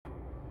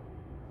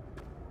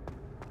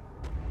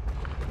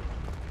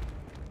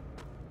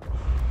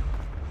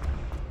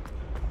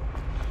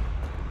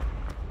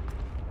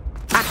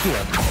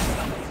Accio.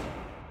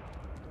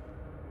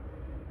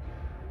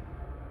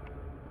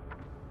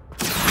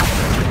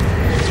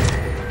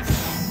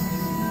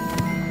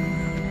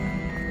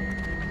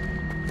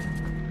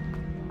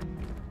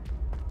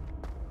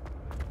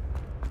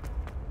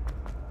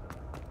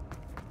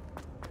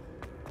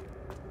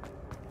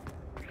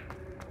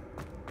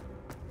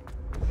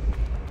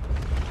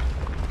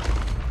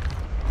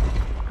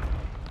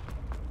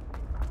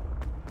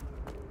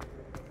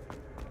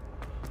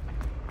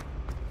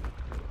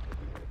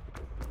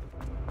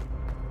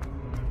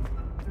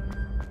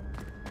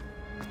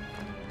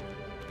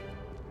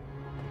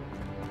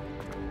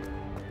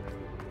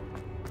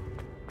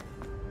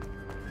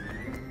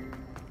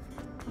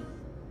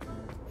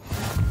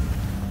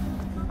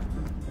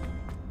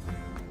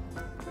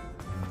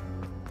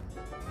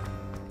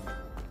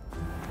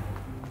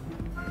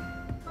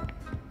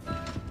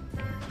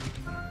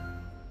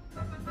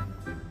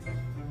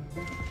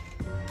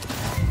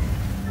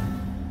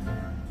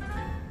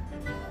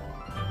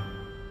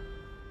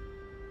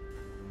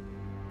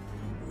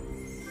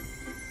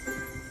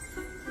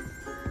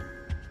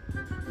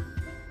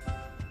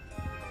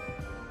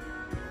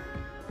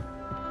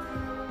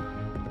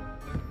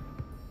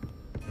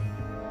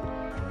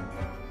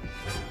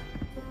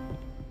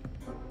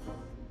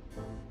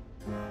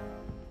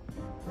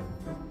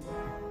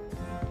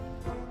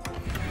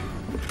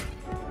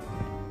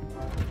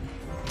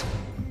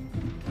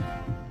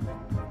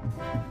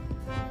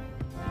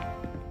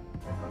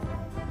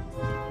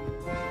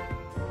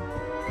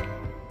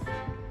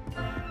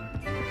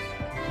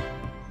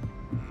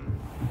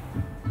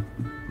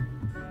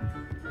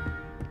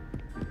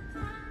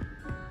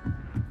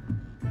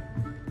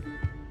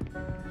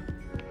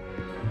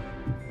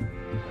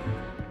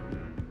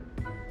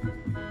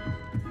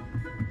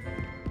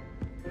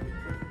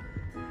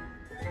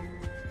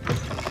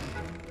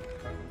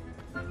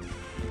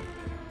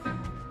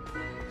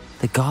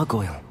 The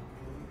gargoyle.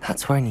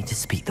 That's where I need to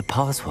speak the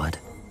password.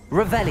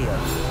 Revelio.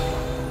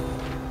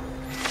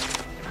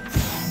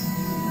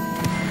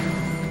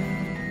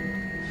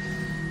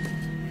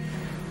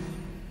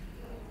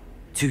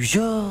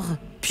 Toujours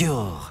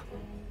pure.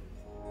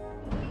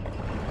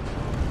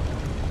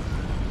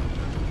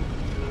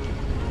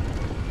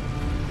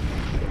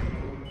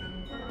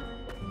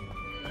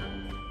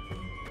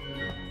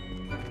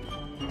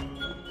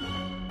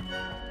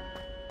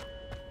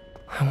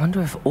 I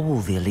wonder if all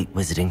the elite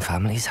wizarding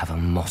families have a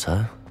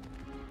motto.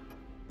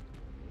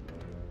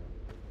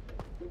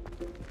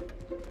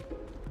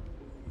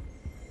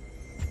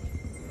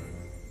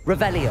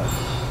 Revelio.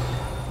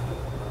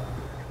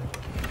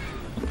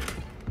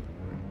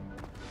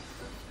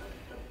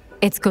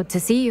 It's good to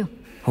see you.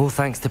 All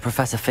thanks to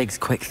Professor Fig's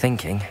quick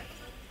thinking.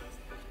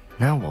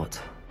 Now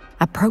what?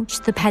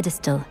 Approach the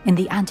pedestal in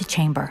the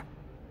antechamber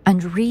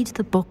and read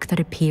the book that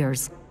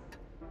appears.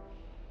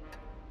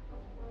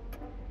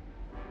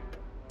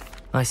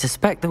 I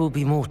suspect there will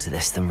be more to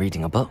this than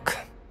reading a book.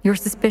 Your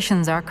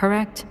suspicions are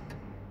correct.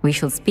 We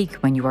shall speak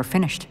when you are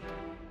finished.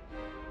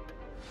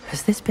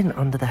 Has this been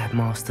under the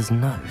headmaster's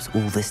nose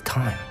all this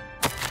time?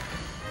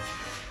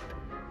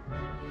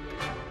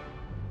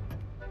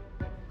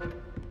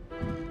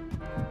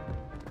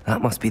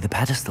 That must be the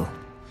pedestal.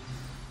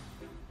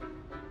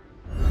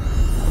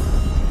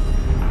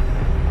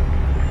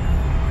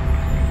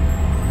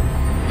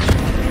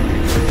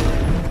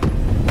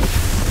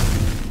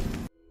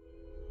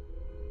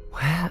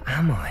 Where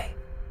am I?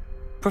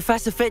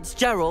 Professor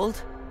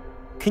Fitzgerald?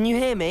 Can you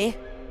hear me?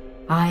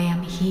 I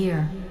am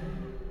here.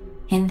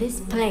 In this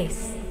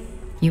place,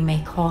 you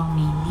may call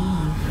me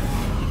Neve.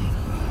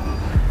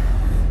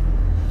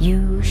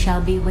 You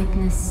shall be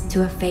witness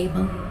to a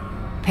fable.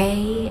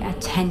 Pay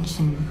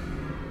attention.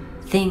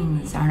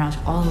 Things are not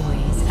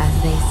always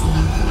as they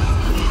seem.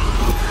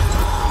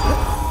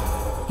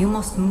 You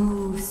must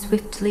move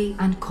swiftly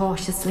and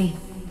cautiously.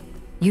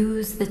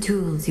 Use the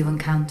tools you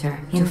encounter.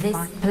 In this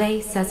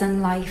place, as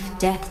in life,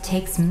 death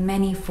takes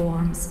many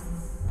forms.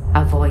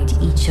 Avoid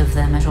each of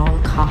them at all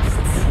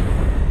costs.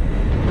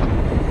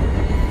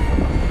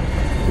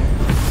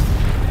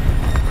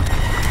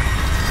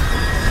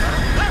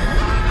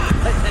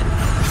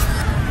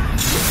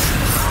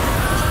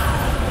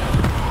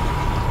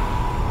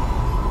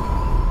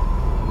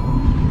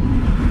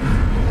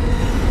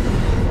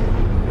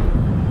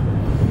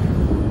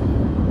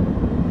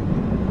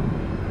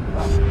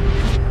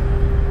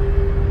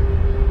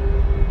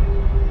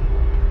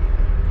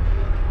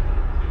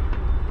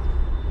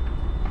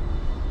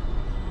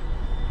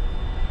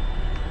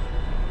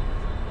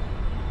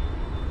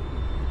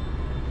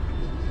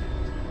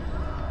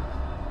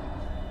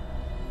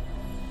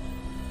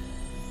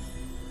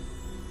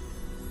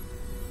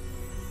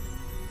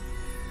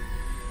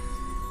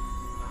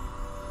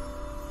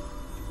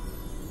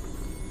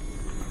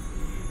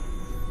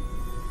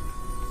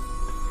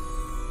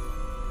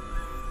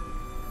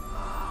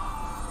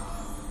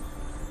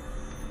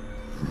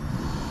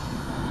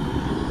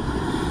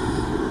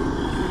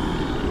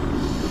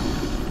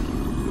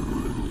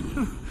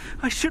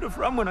 I should have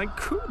run when I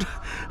could.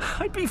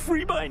 I'd be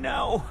free by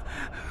now.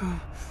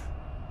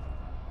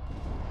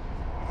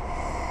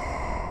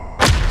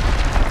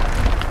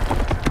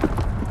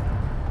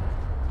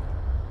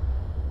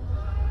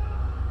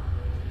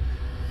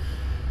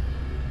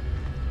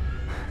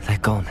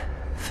 gone.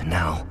 For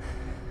now.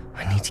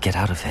 I need to get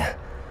out of here.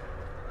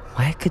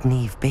 Where could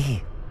Neve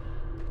be?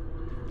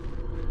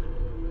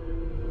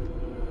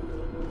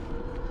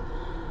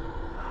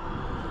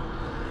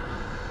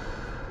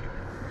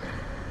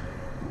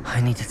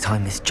 I need to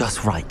time this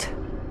just right.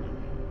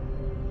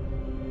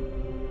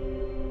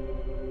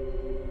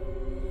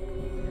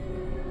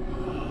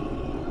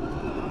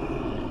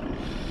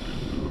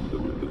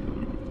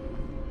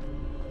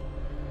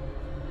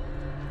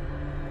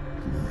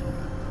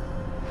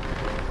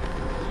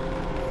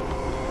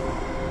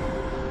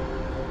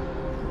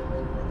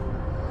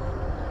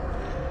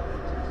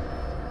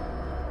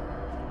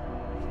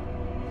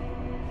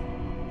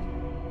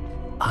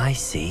 I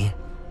see.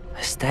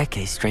 A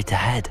staircase straight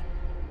ahead.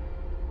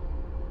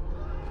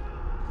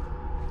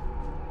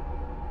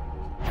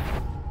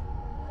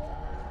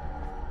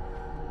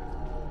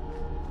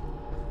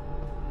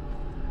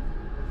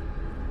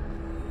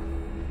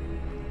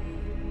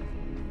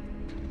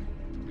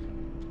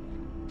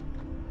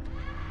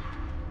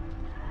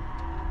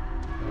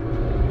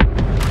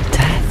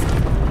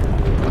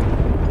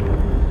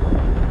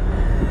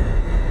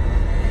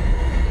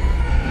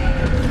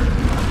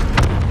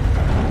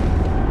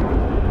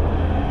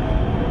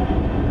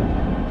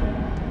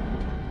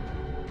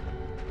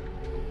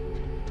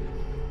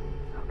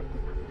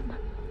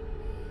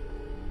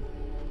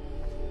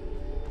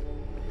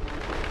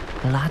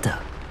 Ladder.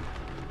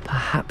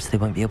 Perhaps they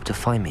won't be able to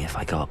find me if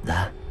I go up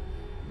there.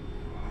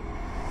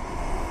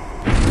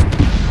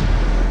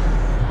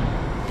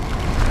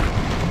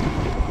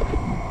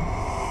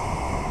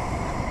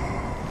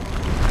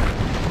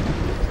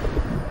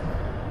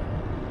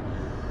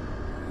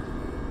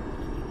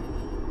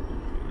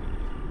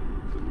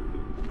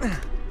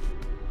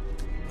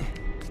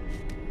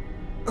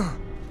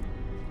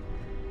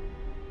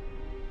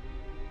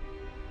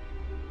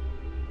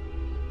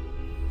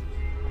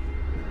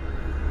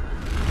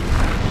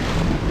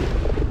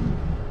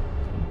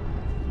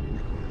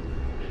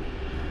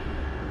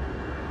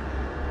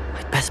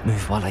 Best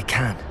move while I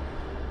can.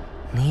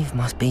 Neve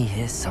must be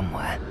here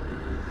somewhere.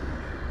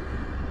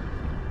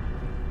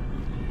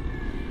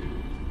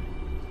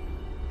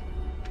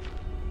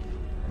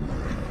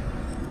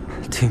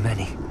 Too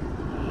many.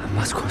 I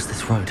must cross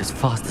this road as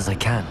fast as I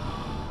can.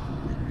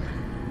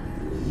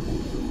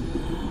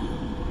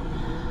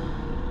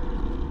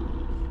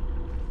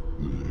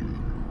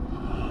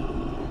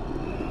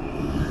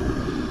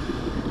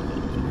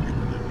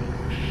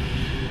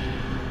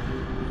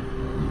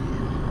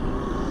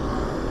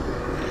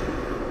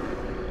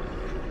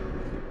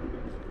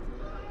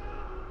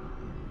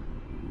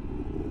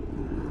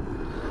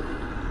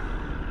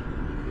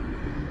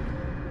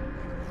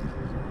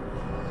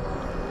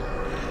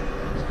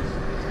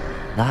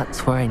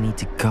 That's where I need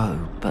to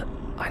go, but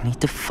I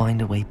need to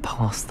find a way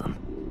past them.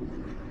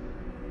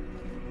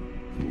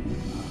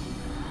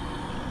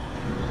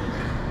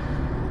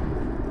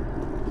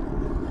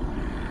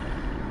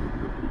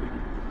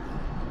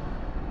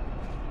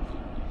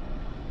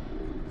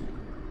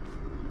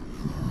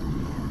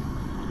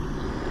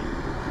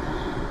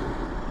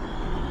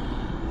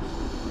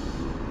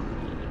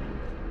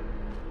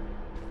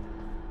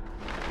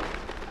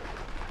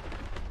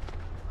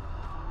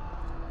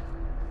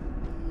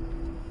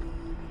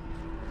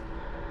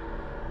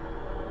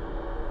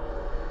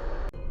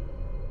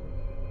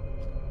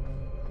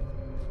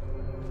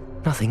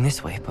 Nothing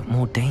this way, but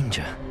more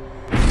danger.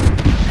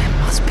 There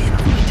must be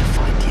another way to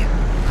find you.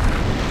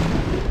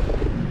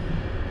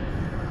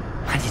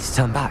 I need to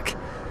turn back.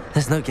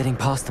 There's no getting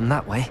past them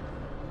that way.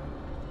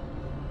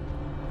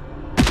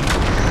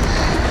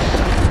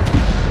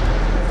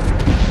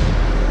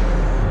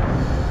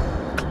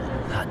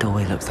 That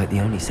doorway looks like the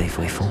only safe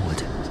way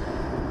forward.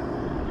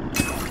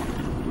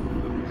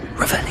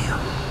 Revelio.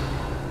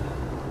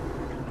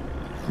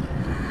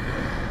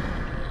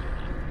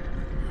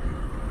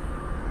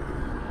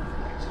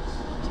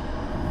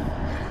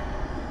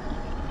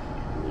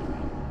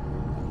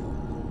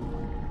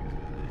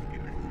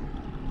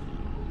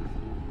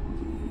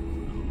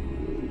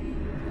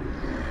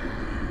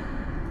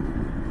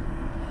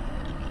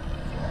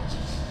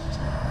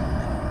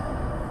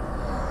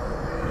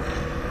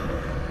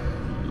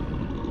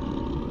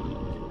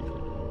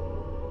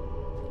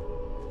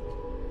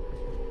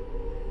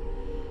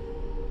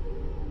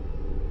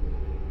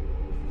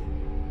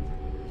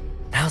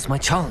 Now's my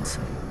chance.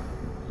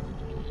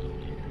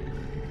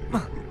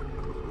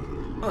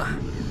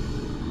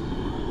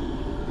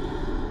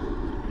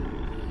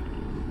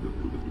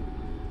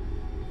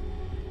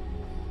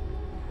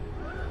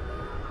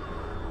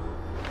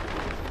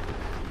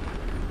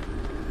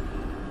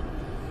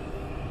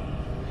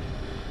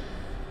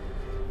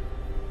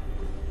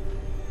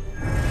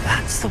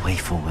 That's the way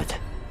forward.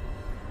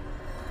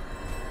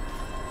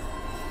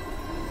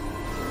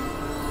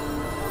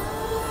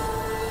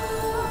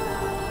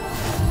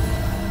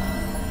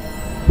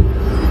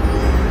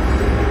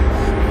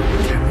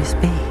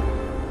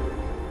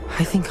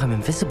 I think I'm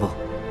invisible.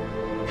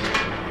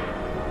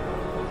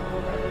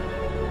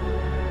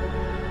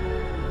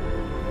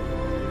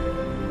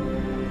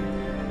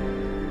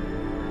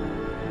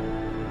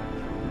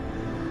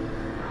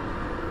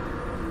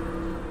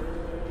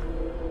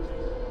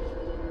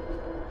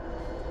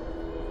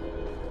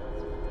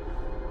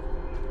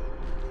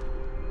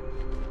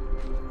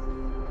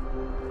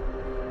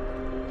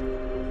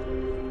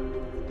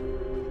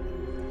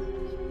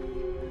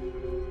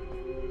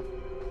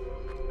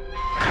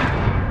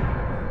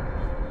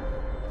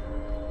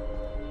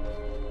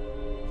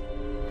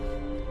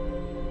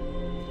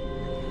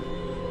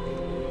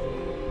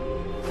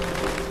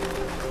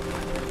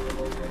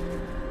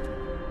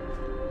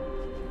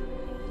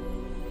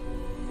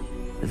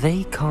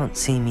 They can't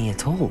see me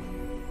at all.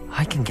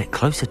 I can get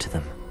closer to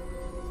them.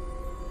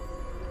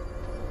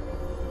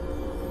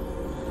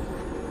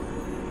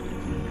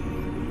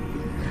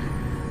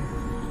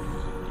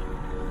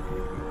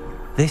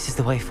 This is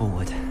the way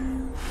forward.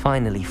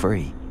 Finally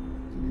free.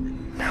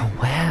 Now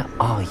where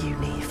are you,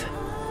 Neve?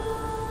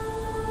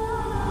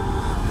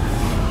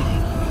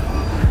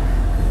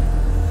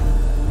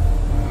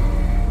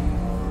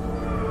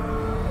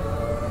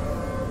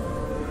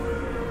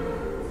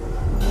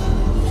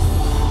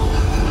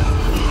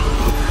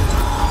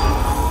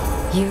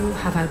 You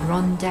have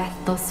outrun death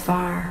thus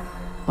far,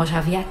 but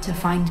have yet to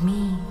find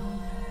me.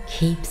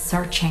 Keep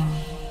searching,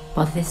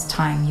 but this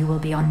time you will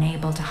be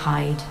unable to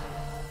hide.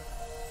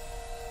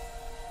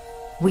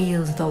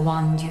 Wield the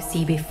wand you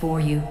see before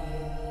you.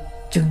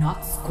 Do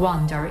not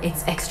squander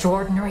its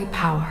extraordinary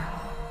power.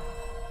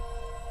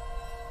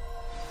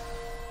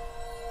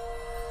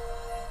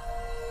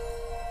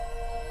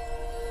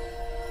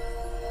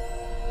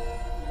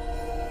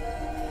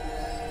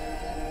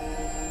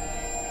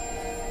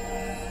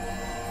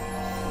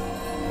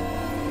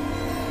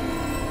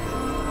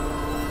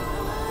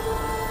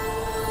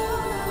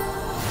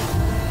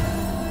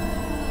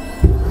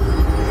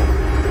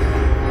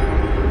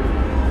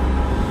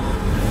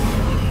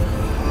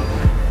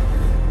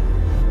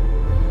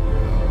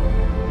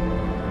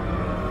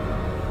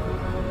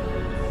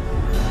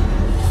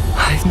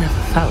 I've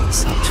never felt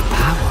such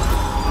power.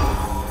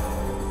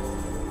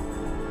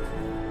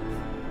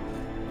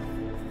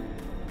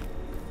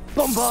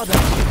 Bombarda!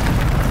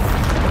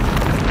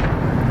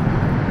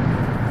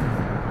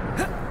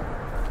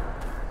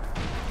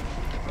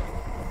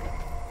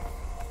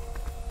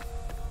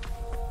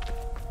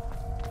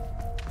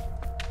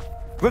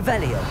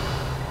 Revelio.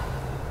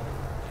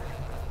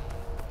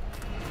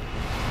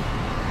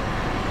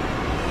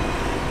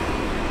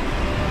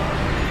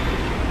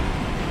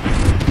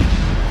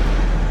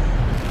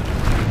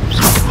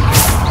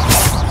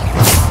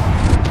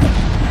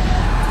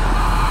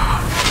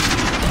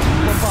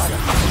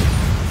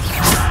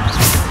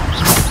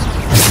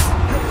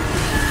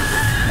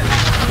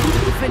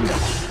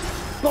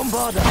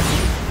 Bombarda!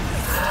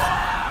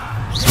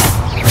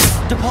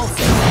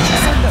 Depulso!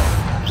 Ascendo!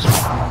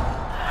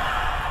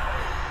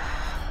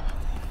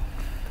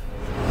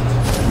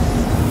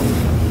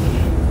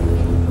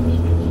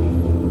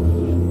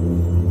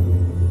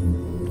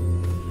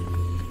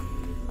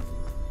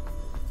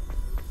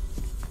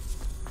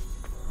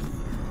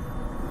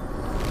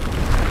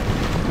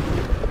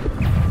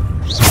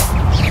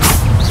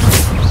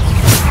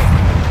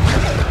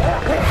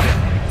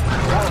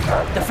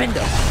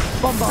 Defender!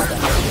 Bombarda!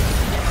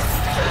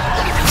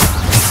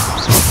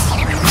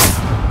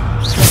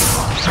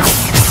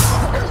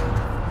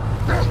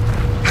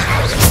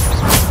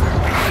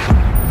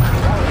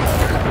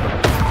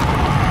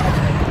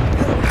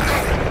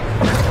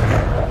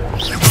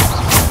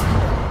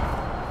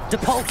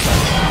 Depulso!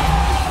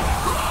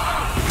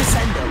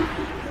 Descendo!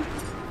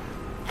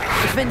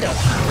 Defender!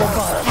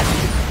 Bombarda!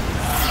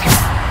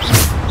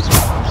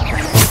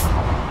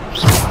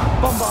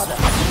 Bombarda!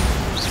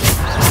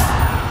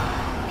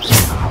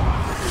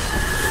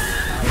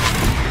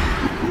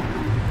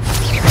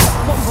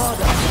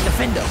 Bombarda!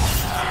 Defender!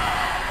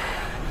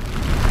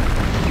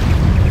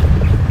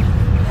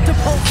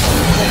 Depulso!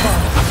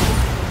 Bombarda!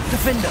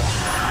 Defender!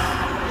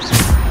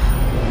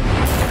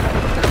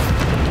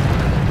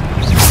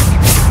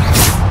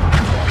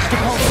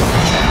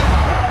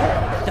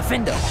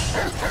 Defender!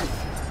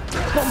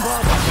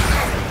 Bombarda!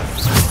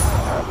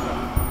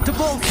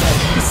 Depulso!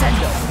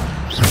 Descendo!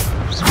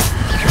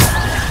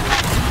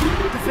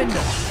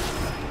 Defender!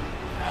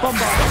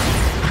 Bombarda!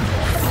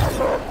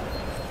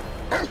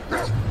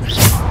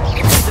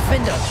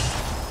 Defender!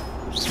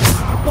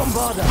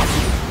 Bombarda!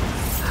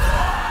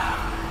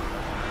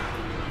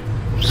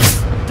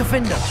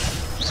 Defender!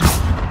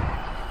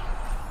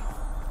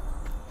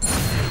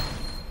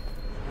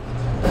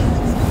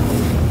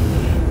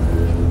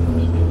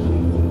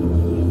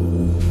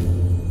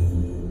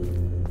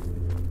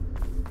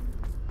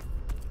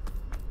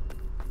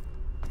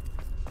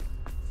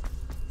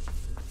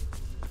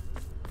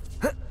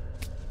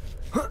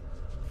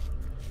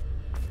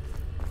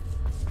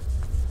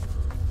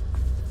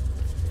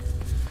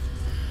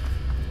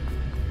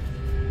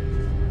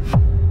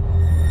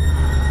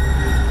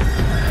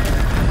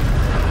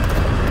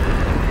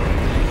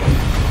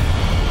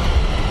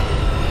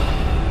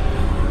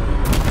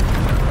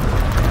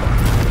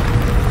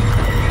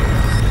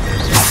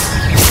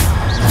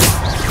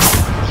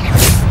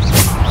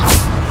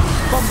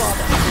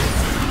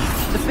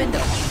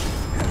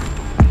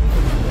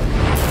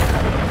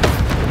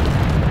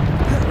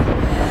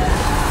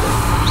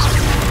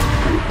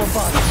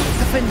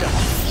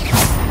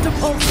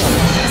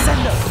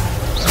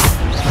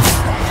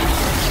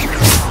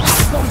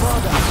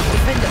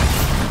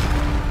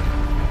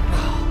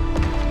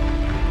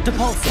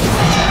 Depulso!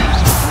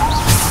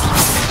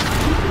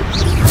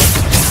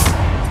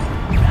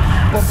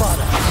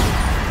 Bombarda!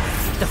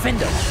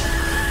 Defender!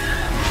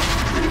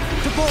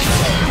 Depulso!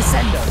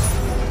 Descendo!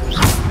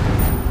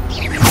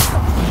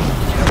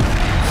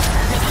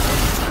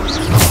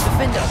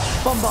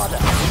 Bombarda.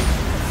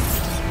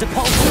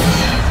 Depulso.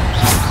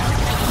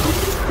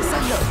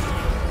 Descendo.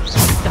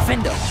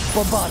 Defendo.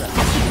 Bombarda.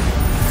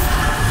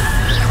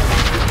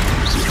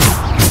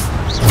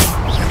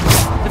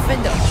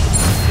 Defendo.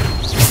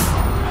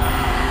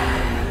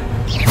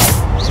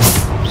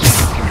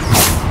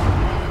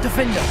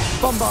 Defendo.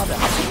 Bombarda.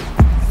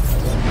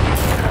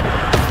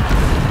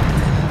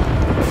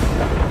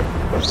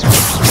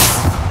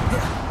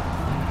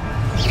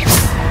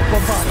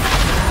 Bombarda.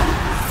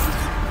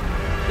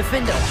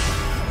 Defendo.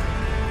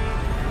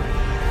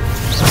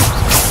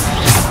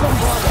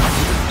 Bombarda.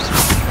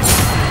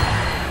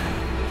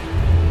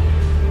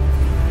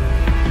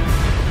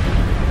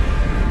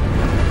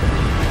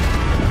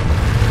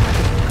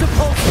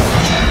 Depulso.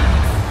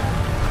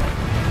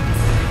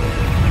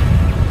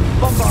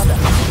 Bombarda.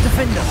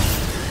 Defendo.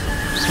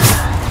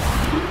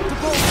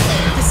 Depulso.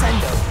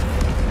 Descendo.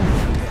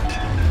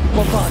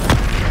 Bombarda.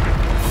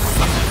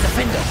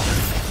 Defendo.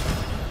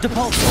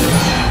 Depulso.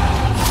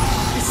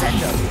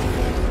 Descendo.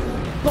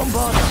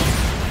 Bombarda.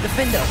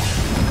 Defendo.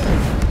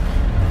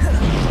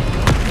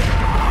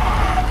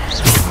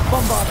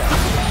 Bombarda.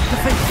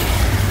 Defendo.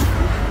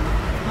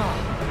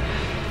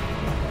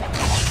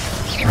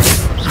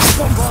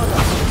 Bombarda.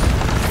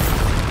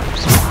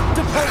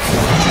 Depulso.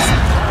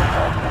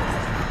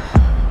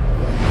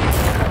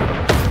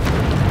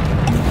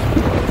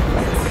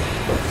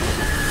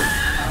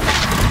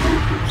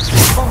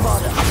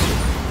 Bombarda.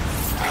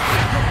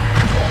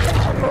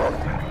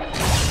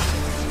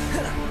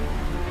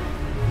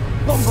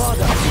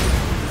 Bombarda.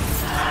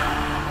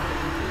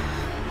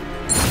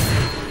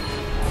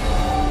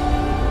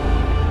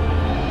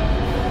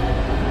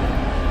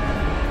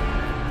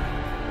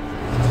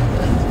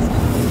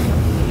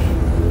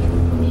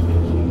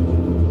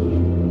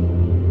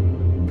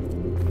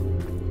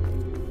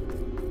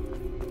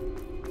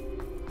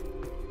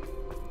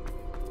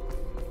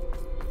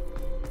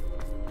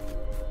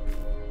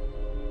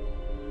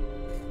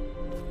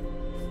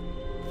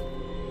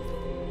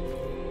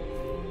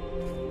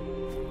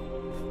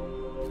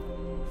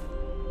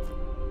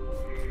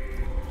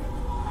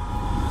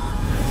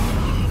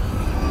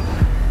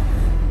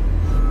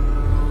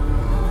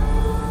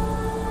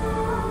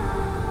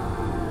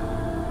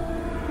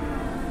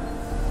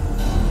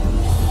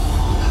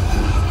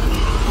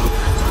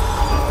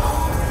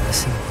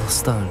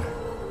 Stone.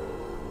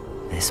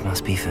 This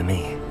must be for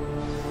me.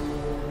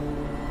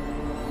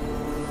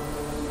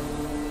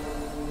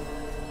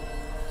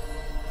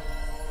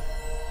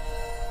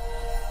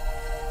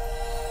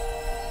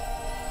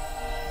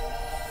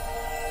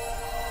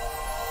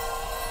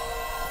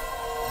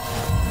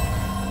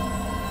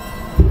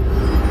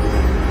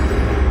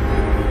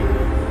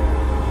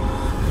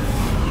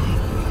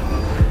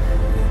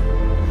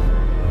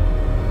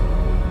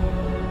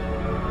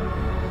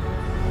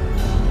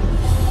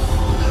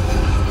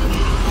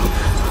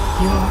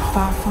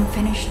 Far from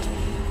finished.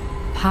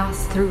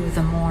 Pass through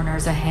the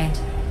mourners ahead.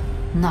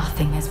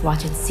 Nothing is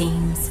what it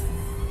seems.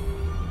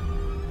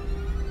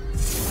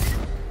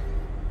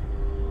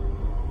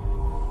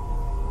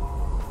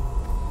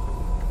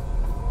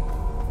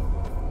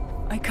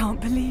 I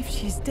can't believe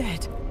she's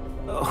dead.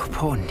 Oh,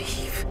 poor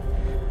Neve.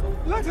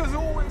 Let us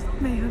always...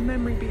 May her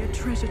memory be a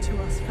treasure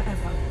to us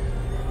forever.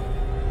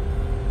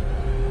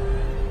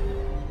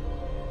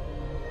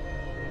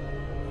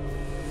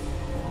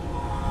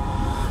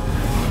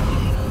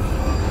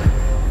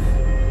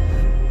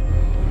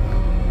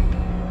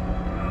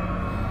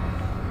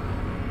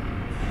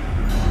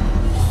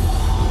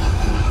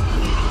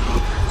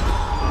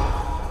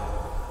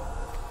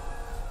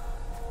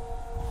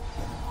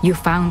 You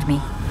found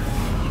me,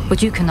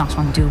 but you cannot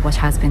undo what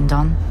has been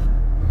done.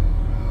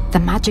 The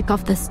magic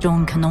of the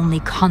stone can only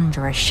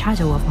conjure a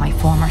shadow of my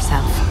former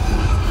self.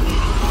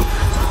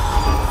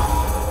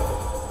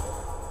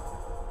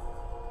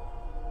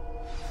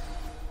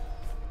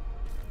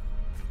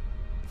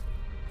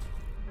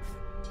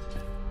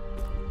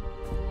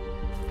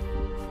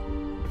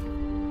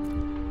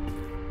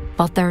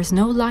 But there is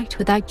no light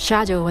without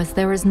shadow, as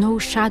there is no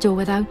shadow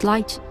without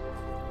light.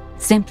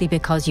 Simply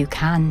because you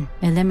can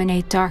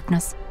eliminate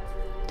darkness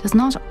does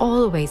not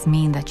always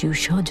mean that you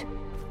should.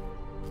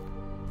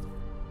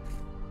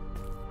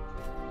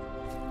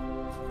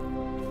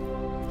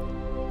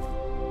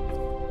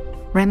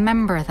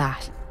 Remember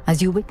that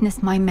as you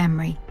witness my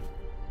memory.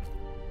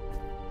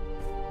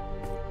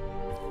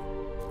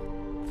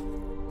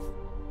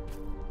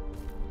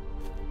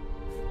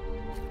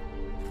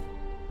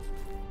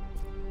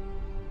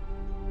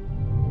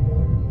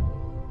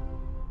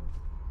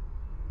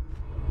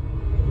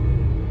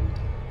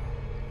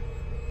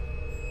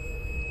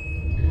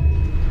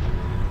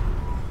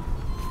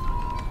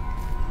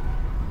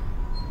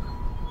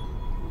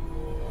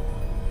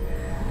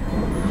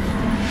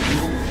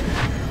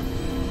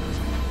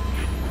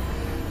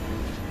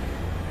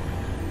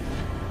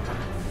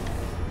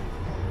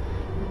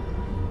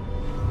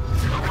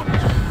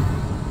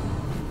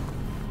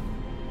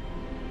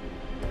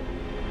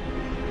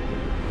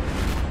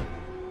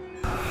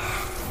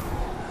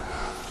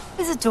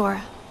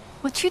 Isadora,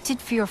 what you did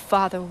for your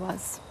father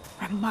was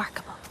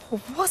remarkable.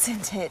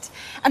 wasn't it?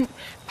 And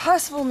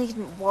Percival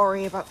needn't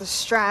worry about the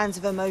strands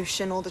of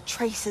emotion or the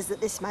traces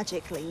that this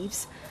magic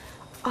leaves.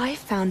 I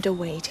found a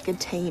way to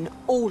contain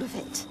all of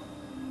it.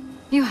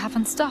 You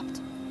haven't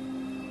stopped.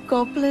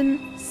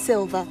 Goblin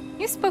silver.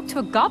 You spoke to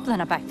a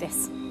goblin about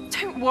this.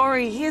 Don't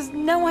worry, he has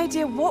no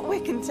idea what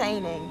we're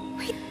containing.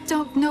 We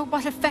don't know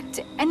what effect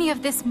any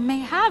of this may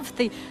have.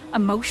 The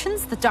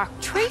emotions, the dark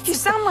traits. You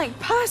sound like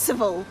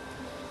Percival.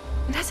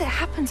 And as it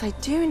happens, I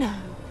do know.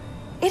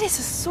 It is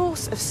a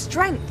source of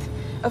strength,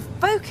 of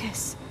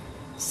focus.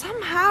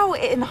 Somehow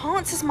it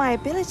enhances my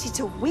ability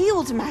to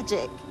wield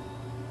magic.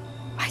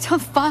 I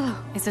don't follow,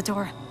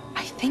 Isadora.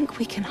 I think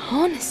we can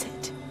harness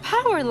it.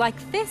 Power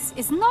like this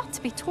is not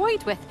to be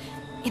toyed with.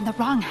 In the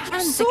wrong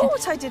hands, You saw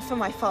what I did for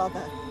my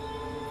father.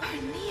 Oh,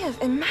 Neve,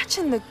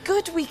 imagine the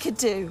good we could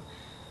do.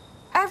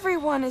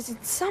 Everyone is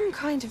in some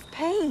kind of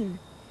pain.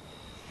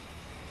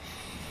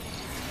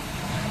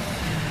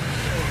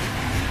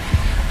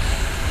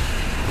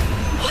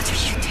 What are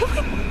you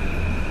doing?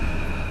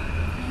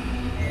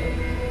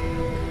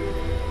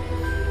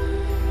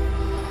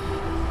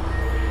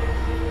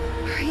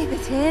 Breathe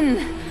it in.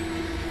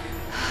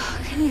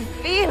 Can you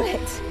feel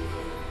it?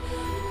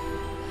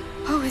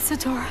 Oh,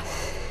 Isadora.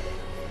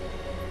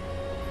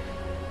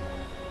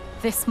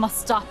 This must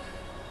stop.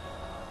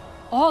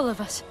 All of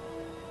it.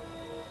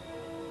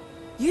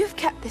 You've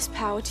kept this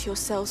power to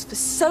yourselves for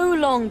so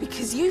long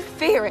because you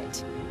fear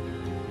it.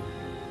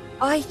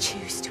 I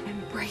choose to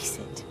embrace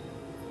it.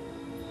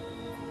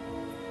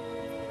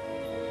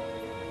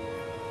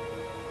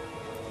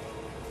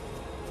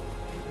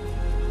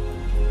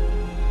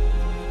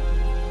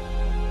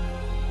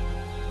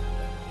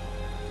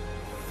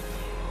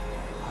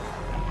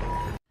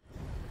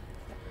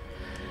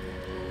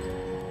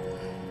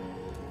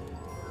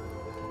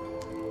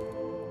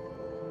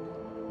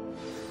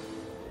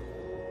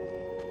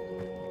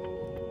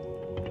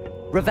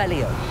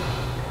 Revelio.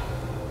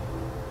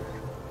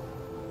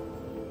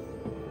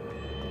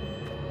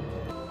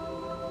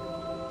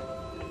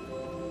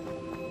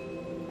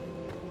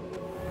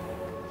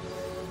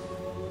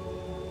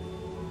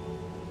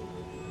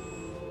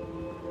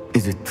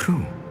 Is it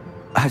true?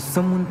 Has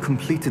someone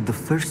completed the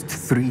first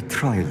 3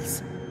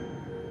 trials?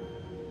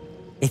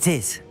 It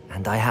is,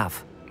 and I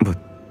have. But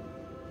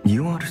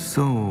you are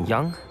so...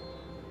 Young?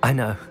 I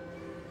know.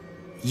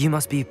 You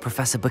must be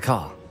Professor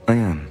Bakar. I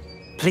am.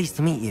 Pleased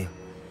to meet you.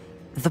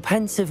 The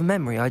pensive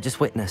memory I just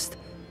witnessed,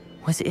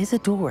 was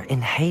Isadora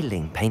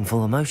inhaling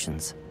painful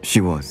emotions?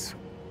 She was.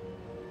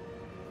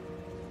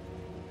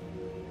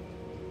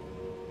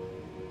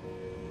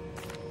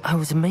 I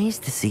was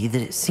amazed to see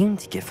that it seemed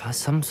to give her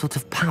some sort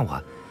of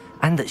power,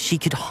 and that she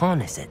could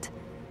harness it.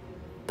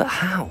 But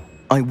how?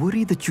 I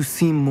worry that you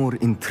seem more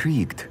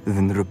intrigued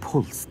than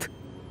repulsed.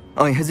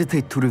 I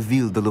hesitate to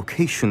reveal the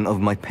location of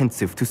my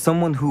pensive to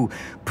someone who,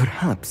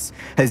 perhaps,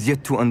 has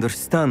yet to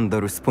understand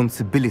the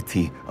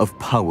responsibility of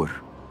power.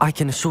 I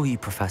can assure you,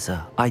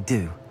 Professor, I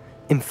do.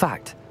 In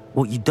fact,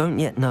 what you don't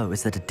yet know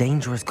is that a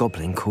dangerous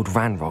goblin called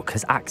Ranrock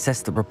has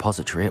accessed the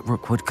repository at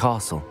Rookwood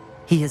Castle.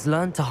 He has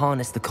learned to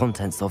harness the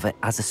contents of it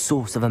as a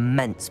source of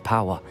immense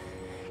power.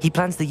 He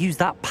plans to use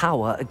that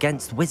power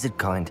against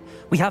wizardkind.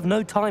 We have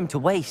no time to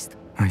waste.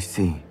 I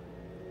see.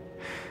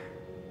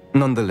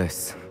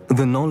 Nonetheless,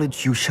 the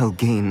knowledge you shall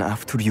gain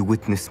after you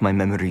witness my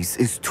memories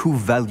is too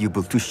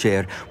valuable to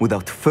share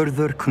without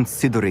further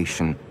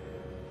consideration.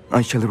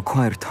 I shall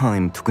require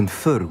time to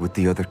confer with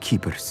the other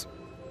keepers.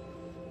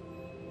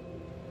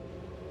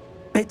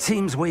 It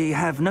seems we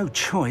have no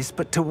choice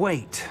but to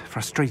wait,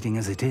 frustrating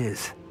as it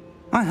is.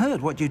 I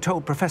heard what you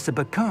told Professor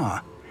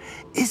Bakar.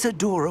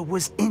 Isadora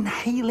was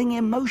inhaling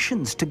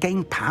emotions to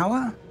gain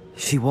power?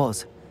 She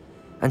was.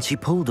 And she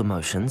pulled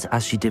emotions,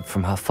 as she did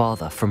from her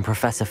father, from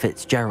Professor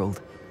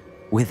Fitzgerald,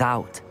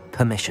 without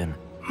permission.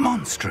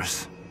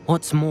 Monstrous.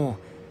 What's more,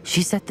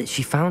 she said that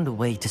she found a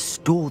way to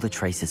store the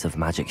traces of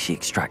magic she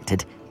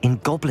extracted in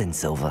goblin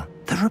silver.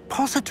 The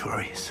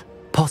repositories?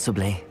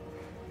 Possibly.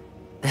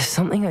 There's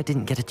something I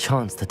didn't get a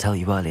chance to tell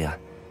you earlier.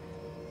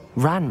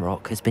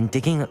 Ranrock has been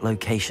digging at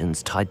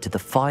locations tied to the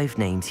 5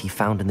 names he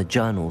found in the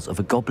journals of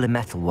a goblin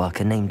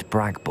metalworker named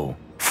Bragball.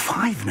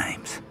 5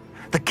 names?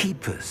 The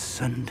Keepers,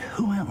 and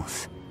who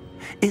else?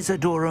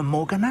 Isadora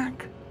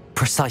Morganac?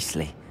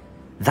 Precisely.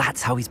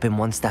 That's how he's been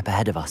one step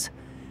ahead of us.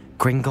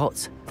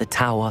 Gringotts, the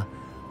Tower,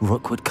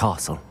 Rookwood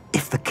Castle.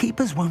 If the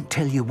Keepers won't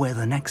tell you where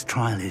the next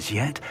trial is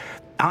yet,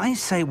 I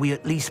say we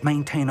at least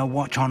maintain a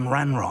watch on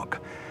Ranrock.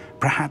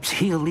 Perhaps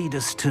he'll lead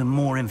us to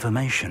more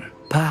information.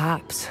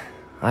 Perhaps.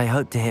 I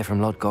hope to hear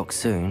from Lodgok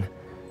soon.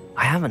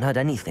 I haven't heard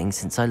anything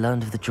since I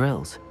learned of the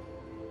drills.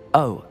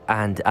 Oh,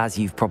 and as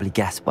you've probably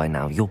guessed by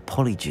now, your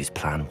Polyjuice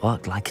plan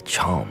worked like a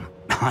charm.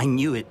 I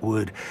knew it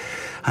would.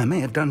 I may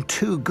have done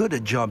too good a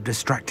job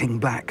distracting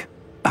Black.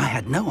 I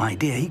had no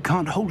idea he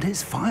can't hold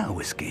his fire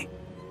whiskey.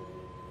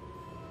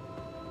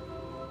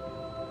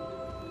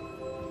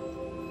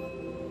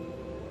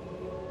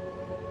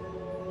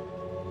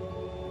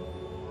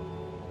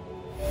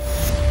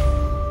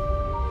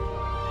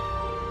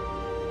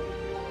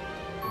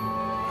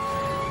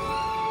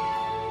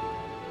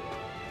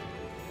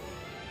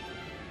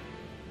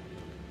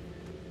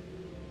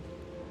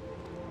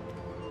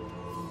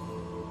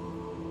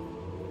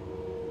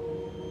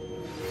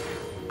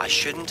 I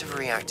shouldn't have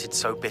reacted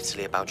so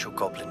bitterly about your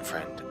goblin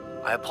friend.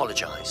 I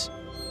apologize.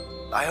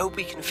 I hope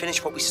we can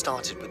finish what we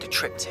started with the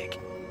triptych.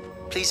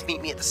 Please meet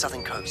me at the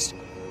southern coast.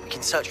 We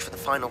can search for the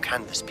final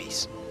canvas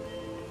piece.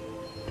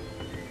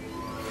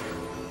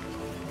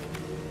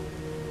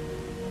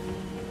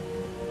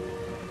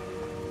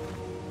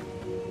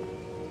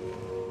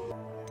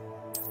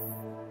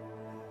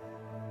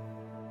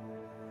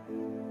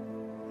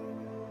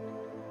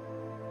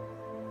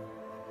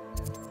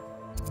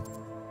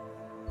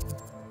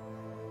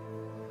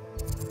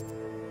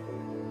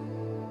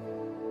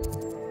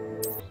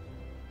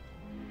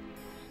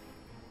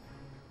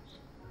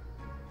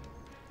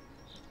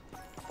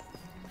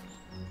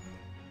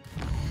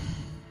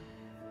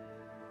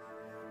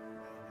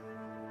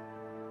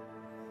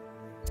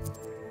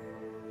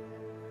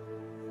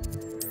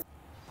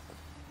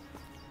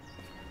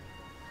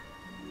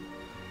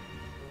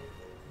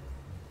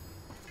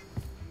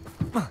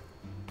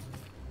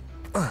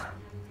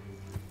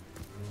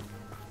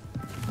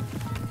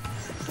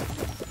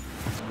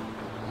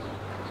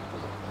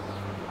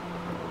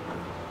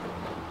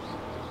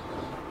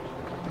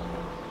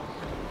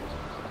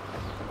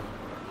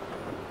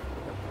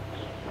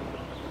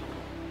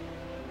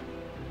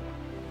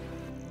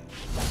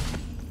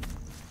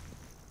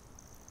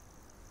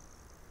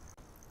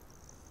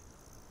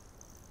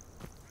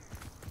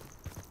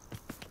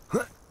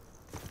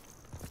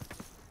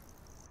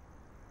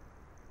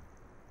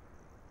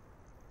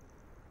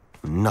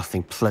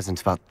 Nothing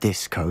pleasant about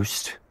this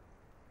coast.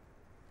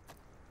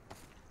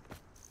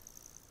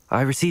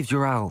 I received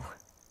your owl.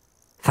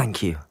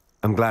 Thank you.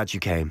 I'm glad you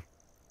came.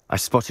 I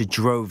spotted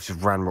droves of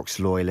Ranrock's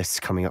loyalists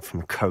coming up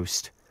from the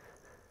coast.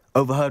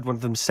 Overheard one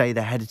of them say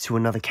they're headed to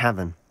another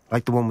cavern,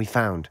 like the one we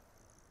found.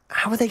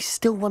 How are they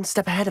still one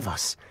step ahead of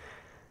us?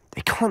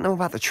 They can't know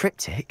about the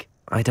triptych.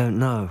 I don't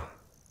know.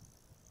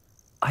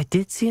 I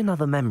did see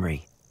another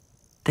memory.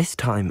 This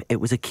time it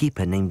was a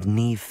keeper named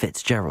Neve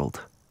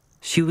Fitzgerald.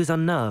 She was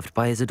unnerved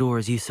by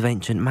Isadora's use of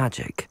ancient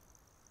magic.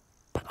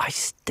 But I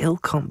still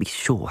can't be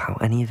sure how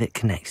any of it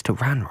connects to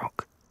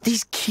Ranrock.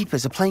 These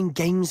keepers are playing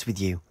games with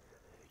you.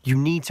 You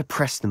need to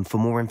press them for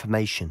more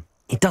information.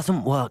 It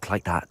doesn't work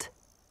like that.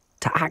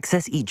 To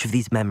access each of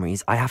these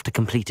memories, I have to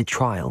complete a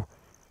trial.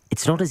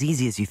 It's not as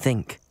easy as you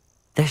think.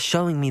 They're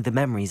showing me the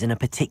memories in a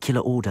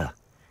particular order.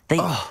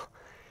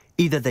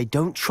 Either they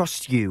don't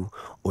trust you,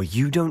 or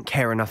you don't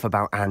care enough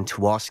about Anne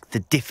to ask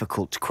the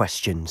difficult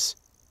questions.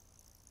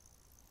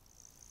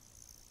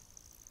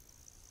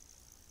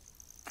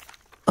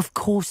 Of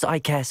course I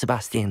care,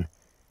 Sebastian.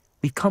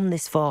 We've come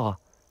this far.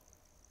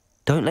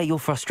 Don't let your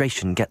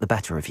frustration get the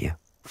better of you.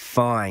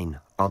 Fine.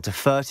 I'll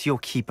defer to your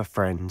keeper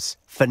friends,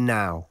 for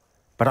now.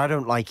 But I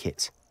don't like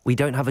it. We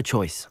don't have a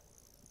choice.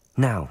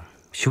 Now,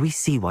 shall we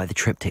see why the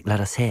triptych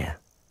led us here?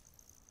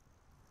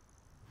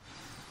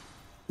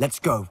 Let's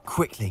go,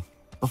 quickly,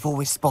 before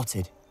we're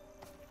spotted.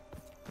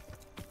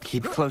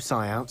 Keep a close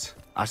eye out.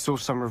 I saw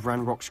some of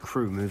Ranrock's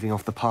crew moving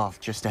off the path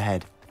just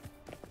ahead.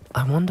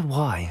 I wonder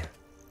why.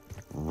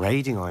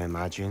 Raiding, I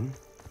imagine.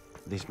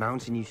 This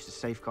mountain used to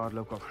safeguard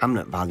local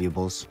hamlet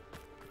valuables.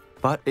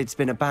 But it's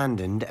been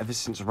abandoned ever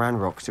since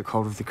Ranrock took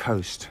hold of the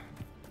coast.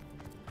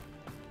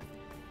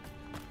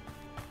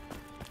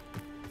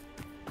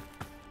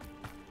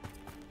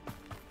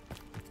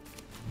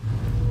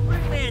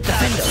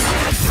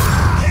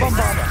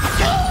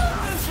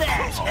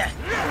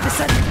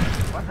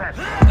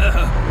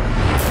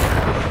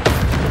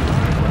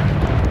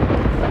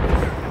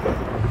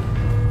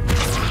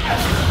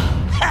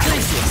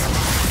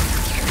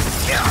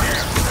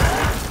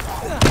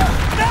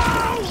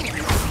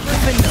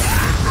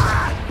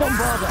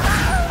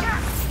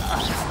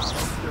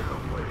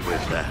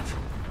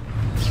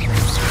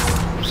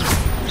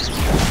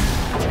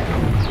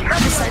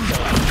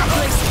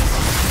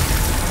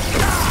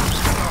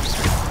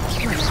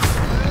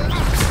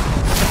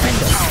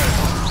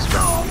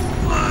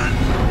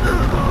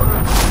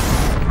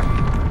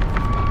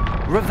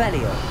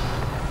 Revelio.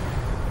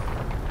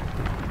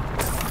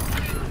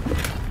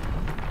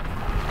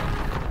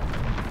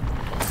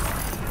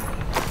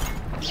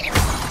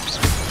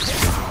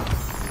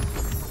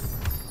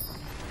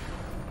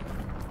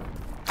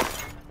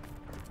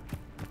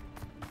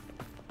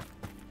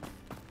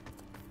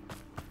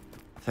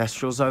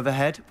 Thestrals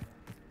overhead.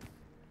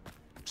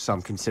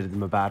 Some consider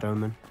them a bad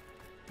omen.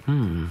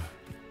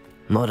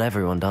 Not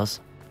everyone does.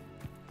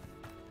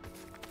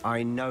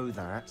 I know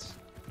that.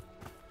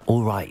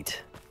 All right.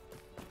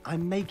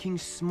 I'm making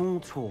small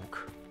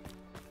talk.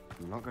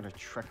 I'm not going to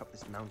trek up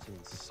this mountain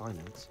in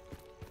silence.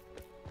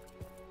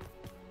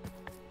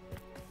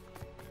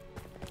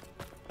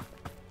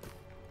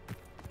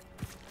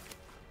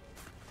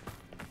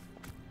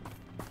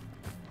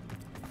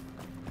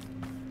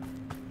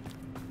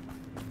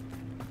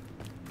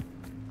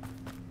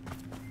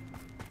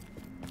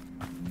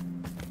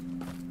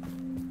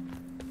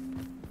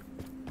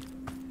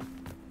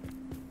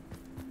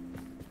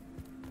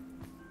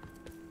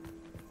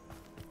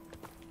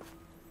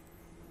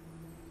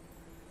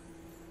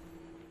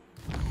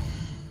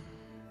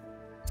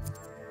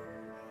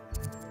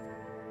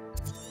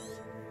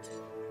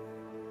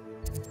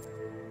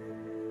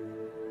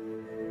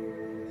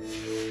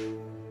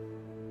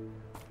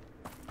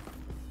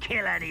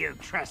 kill any who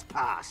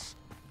trespass.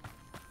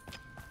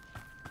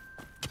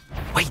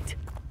 Wait!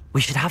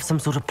 We should have some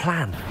sort of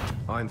plan.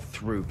 I'm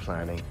through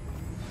planning.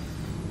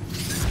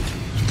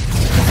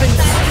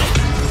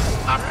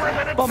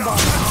 Bombard!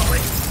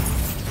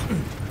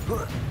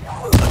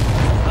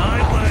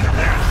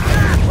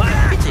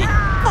 Pity.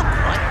 Not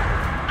quite.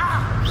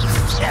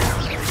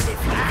 As if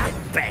you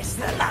the best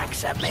the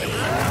likes of me.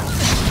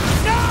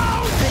 No!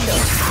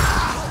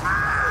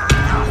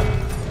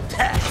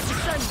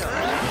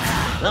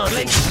 I've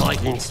been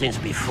fighting since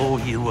before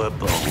you were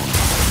born.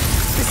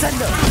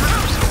 Descendo!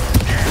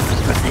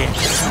 Prepare to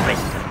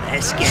surrender.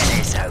 Let's get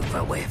this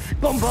over with.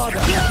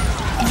 Bombarda!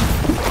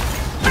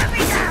 Let me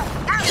go!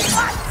 At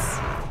once!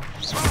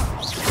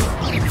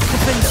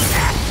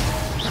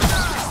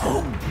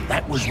 Oh,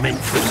 that was meant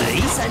for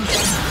me.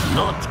 Descendo!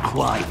 Not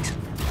quite.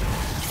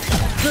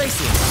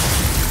 Glacius!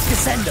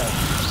 Descendo!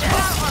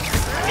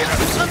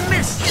 A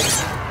miss!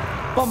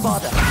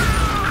 Bombarda!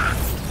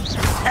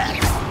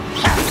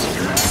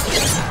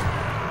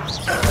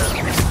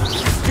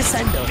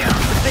 Descendo!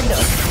 Defendo!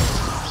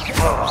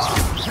 I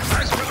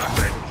shall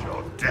avenge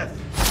your death.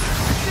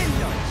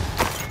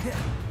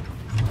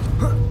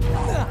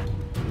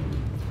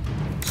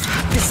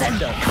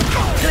 Descendo!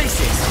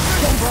 Glacius!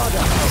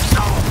 Bombarda!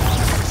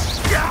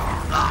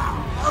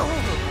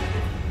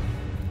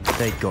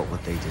 They got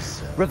what they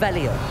deserved.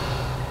 Revelio!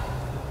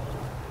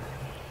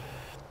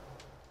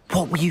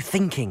 What were you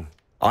thinking?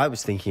 I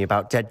was thinking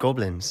about dead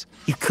goblins.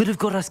 You could have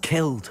got us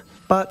killed.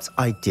 But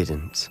I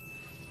didn't.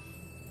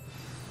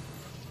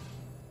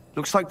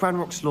 Looks like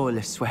Ranrock's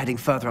loyalists were heading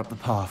further up the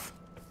path.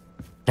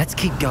 Let's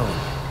keep going.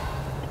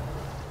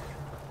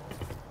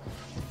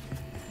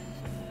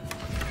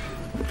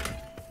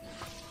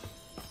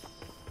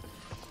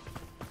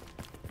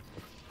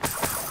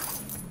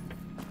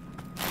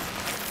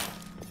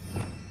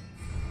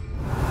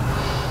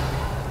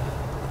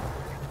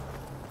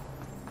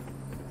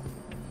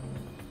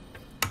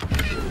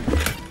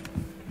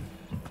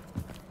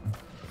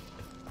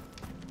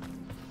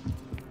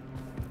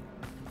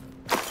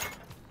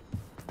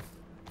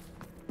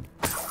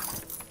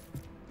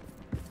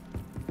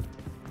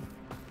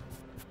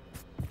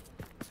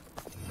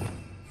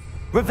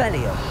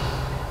 Revelio!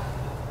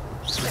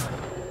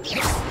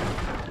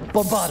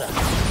 Bombarda!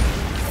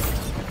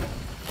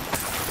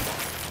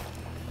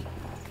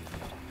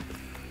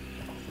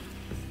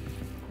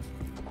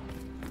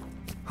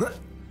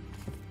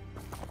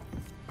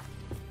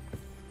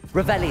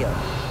 Revelio!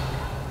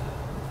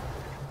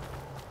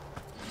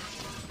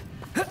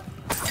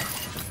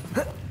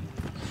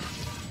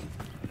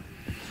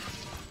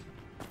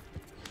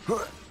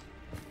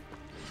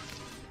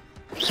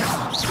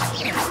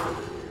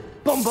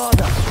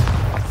 Bombarda!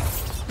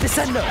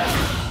 Descendo!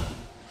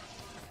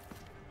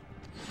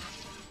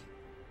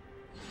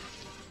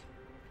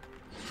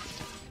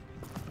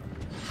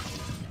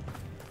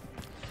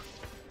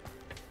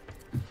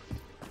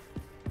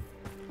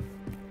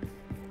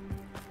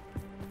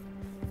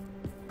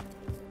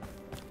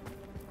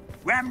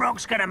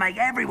 Ranrock's gonna make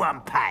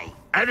everyone pay.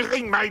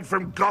 Anything made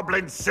from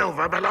goblin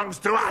silver belongs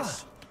to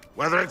us.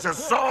 Whether it's a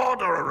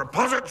sword or a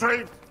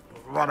repository,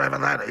 whatever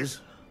that is.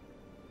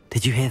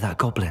 Did you hear that,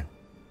 Goblin?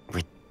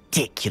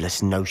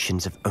 Ridiculous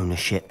notions of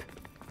ownership.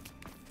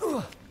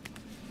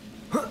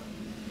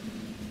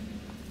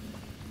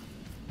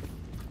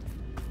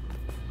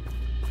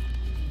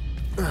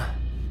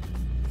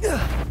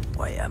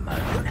 Wait a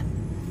moment.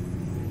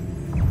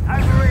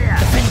 Over here!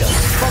 Defendo!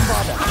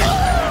 Bombarda!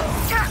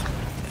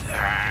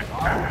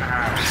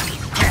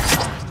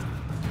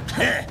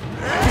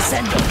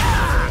 Descendo!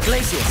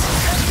 Glacius!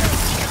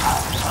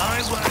 I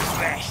won't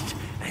rest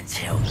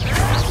until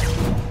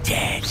you're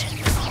dead.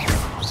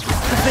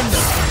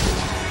 Defendo!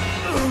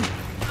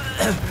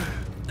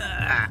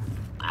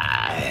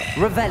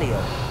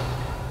 Revelio!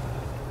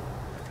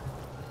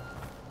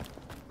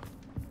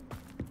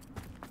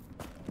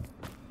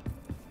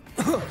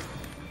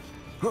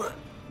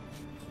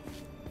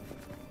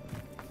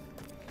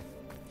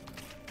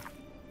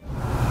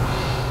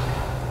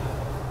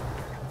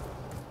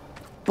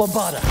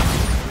 Bombarda!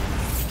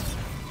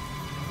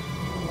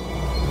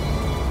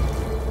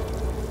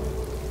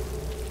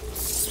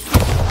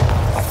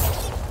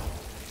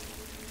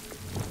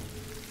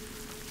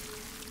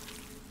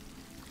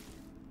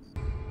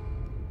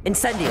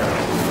 Incendio!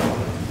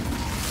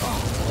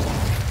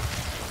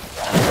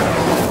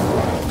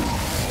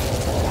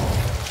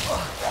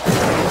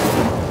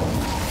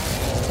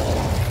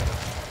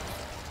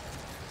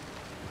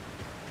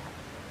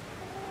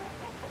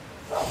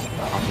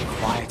 I'll be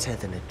quieter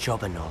than a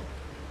jobberknoll.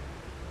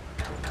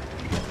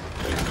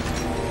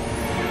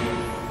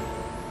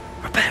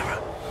 Reparo!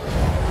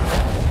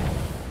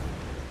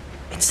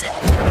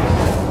 Incendio!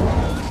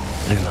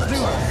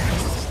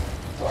 Lumos!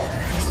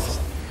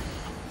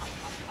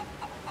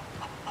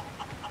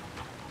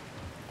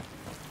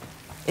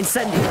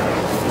 Incendio!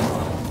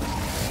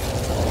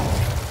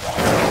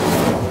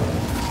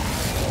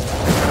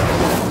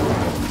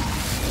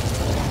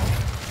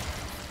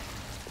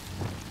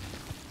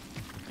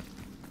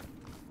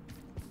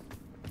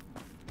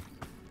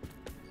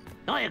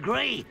 I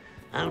agree.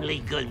 Only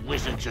good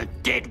wizards are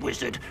dead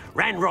wizard.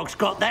 Ranrock's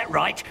got that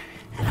right.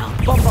 And I'll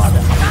bombard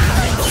them.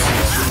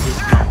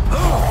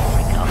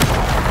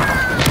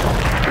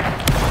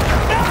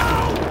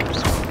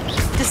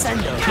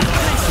 Descendo.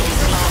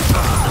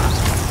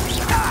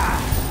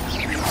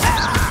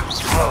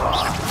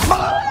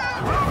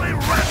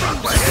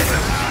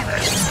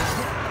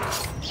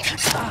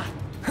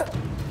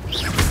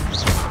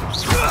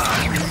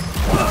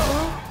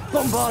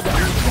 Bombarda,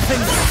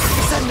 Defender,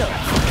 Descendo,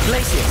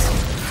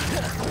 Glacius.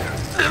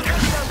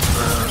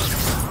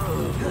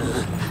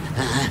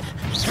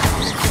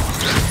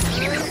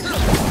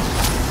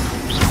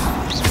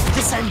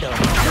 Descendo,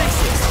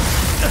 Glacius.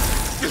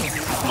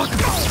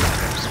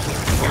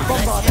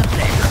 Bombarda,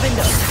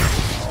 Defender.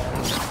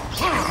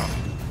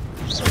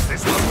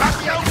 This will not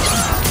be over!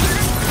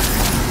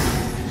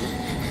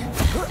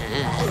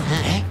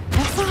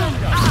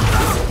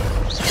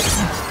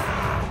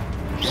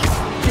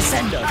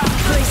 Descendo,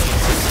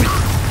 Glacius.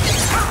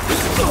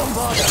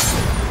 Bombarda.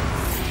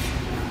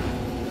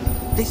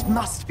 This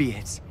must be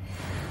it.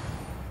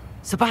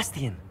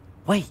 Sebastian,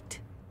 wait.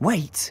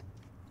 Wait?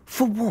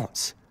 For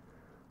what?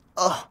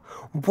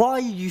 Why are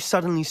you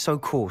suddenly so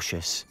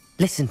cautious?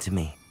 Listen to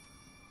me.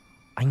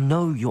 I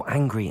know you're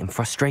angry and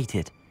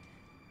frustrated,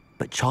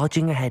 but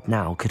charging ahead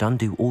now could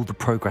undo all the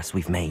progress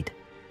we've made.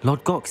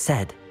 Lodgok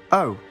said...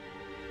 Oh,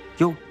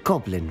 your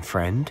goblin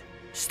friend?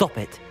 Stop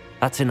it.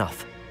 That's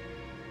enough.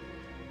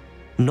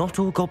 Not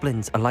all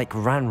goblins are like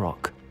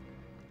Ranrock.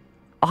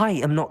 I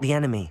am not the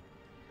enemy.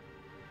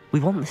 We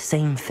want the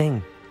same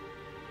thing.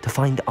 To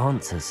find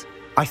answers.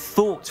 I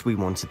thought we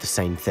wanted the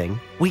same thing.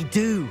 We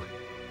do.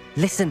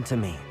 Listen to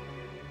me.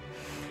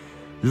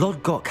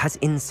 Lodgok has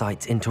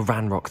insights into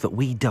Ranrock that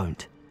we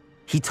don't.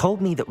 He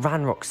told me that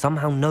Ranrock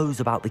somehow knows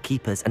about the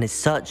Keepers and is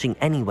searching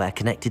anywhere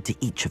connected to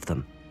each of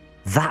them.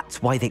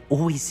 That's why they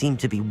always seem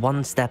to be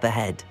one step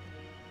ahead.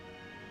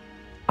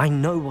 I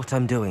know what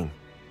I'm doing.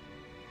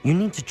 You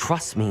need to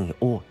trust me,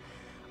 or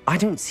I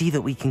don't see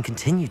that we can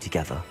continue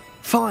together.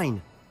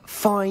 Fine.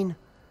 Fine.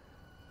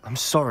 I'm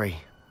sorry.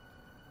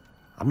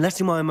 I'm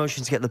letting my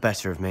emotions get the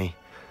better of me.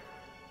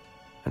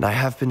 And I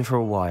have been for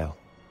a while.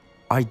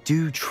 I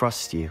do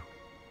trust you.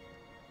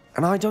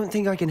 And I don't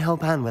think I can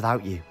help Anne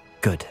without you.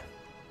 Good.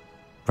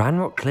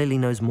 Ranrock clearly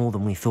knows more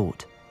than we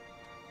thought.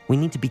 We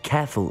need to be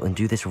careful and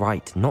do this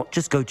right, not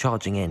just go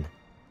charging in.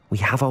 We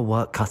have our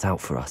work cut out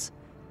for us.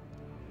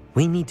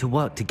 We need to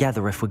work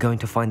together if we're going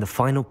to find the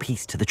final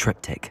piece to the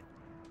triptych.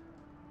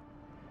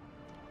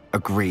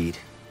 Agreed.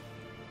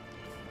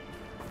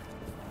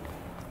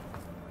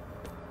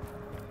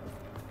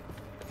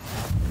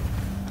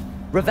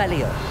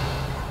 Revelio.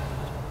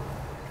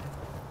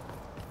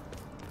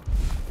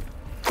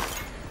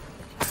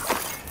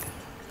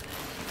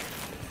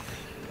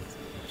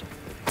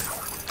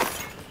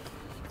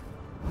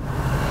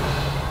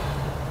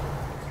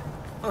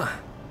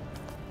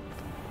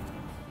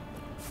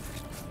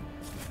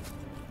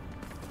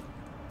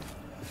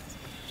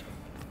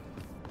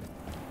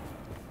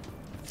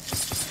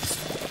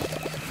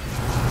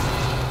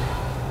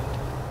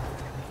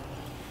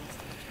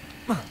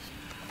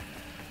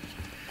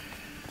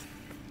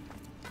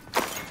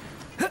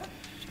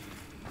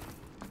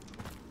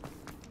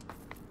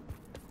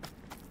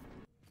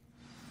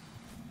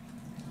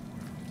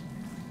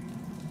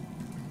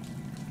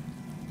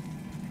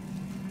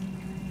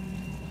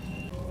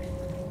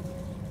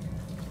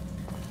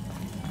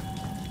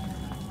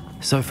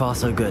 So far,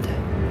 so good.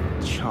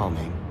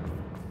 Charming.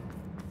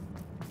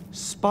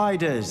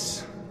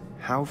 Spiders.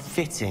 How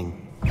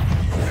fitting.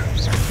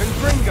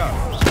 Confringo!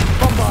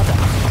 Bombarda!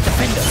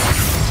 Defender!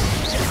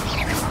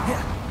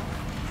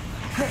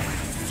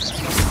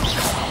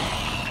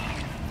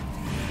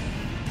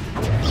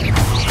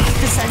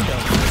 Descendo!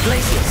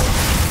 Glacius!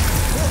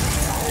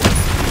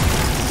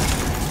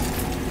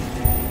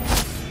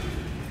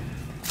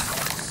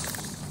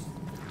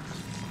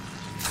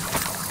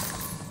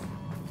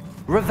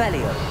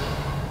 Revelio!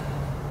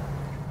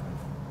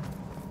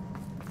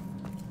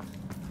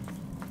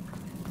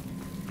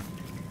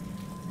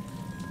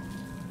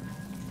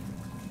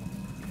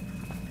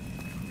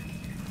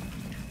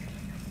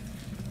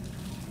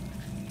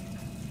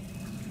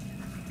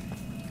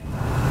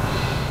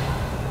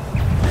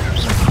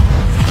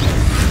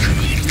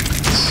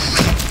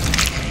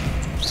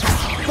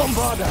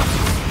 Bombarda!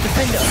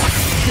 Defender!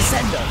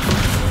 Descendo!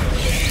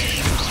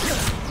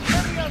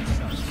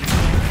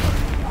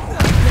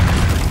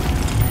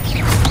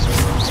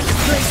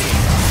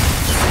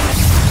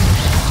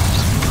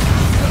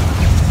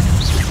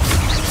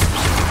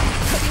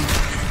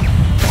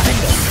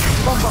 Defender!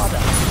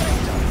 Bombarda!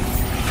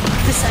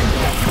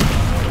 Descendo!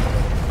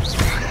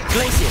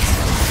 Glacius!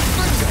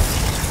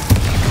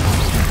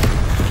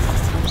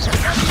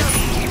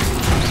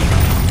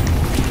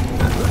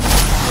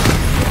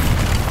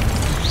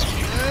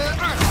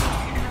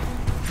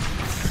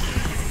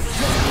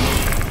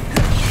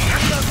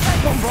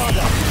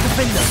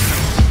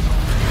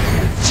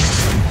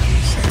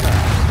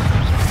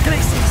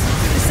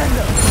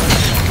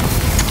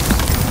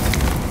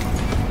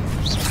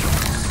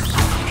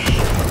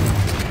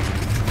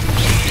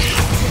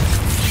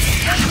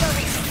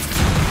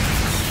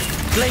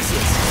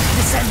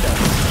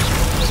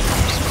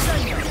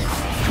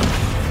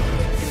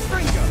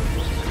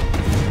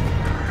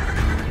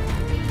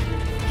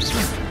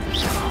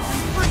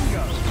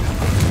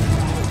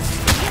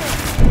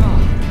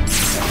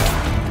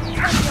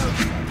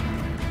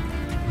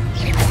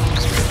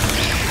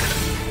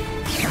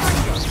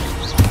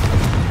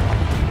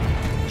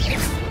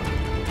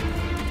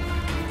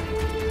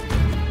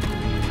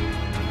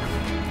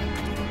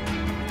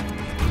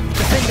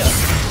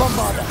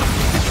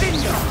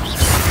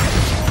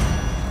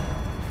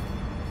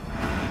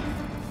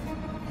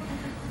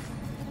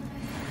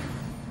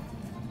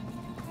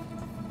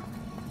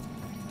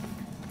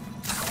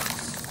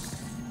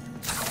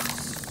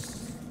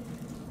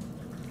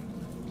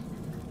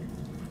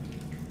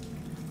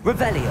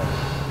 Revelio.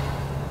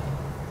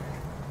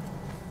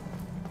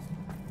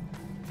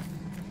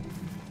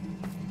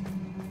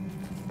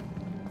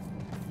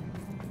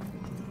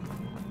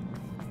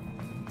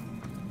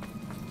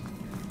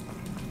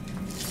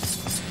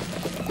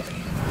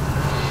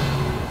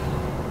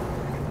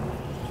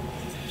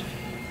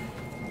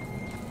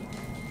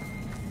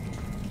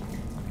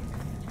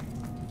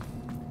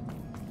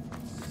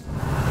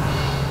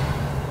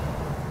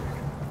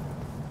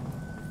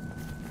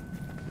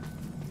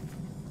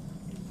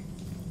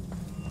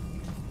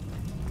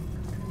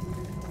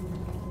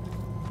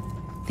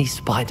 These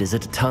spiders are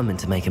determined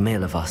to make a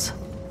meal of us.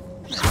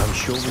 I'm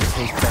sure we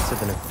taste better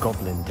than a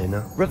goblin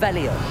dinner.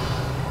 Revelio.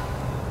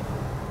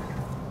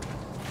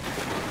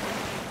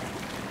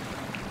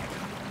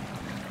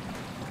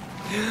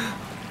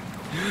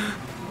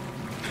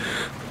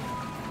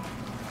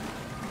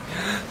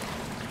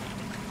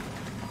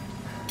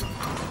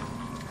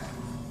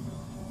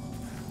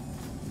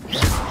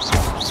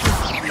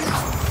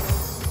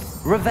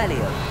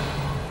 Revelio.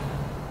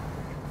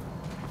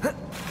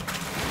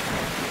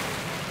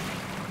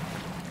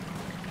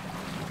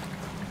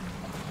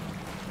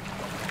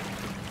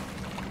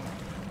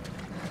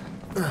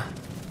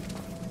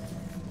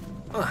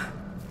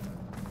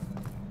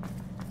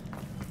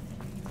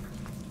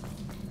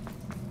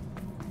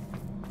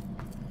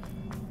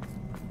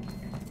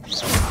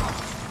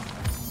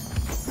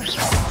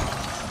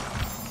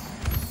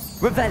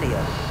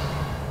 Revelio.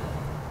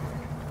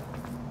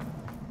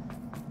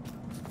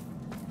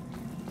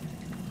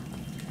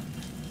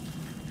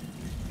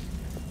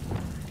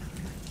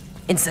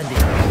 Incendio.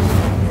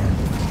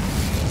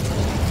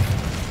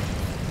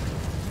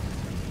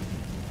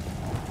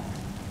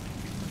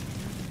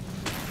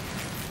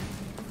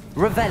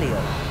 Revelio.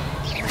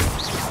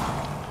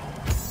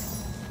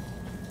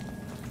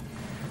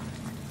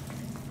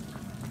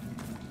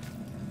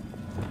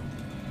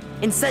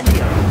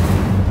 Incendio.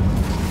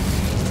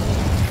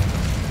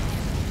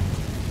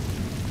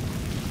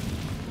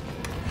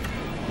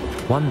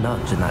 One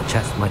nudge and that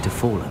chest might have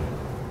fallen.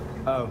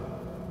 Oh,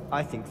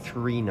 I think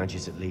 3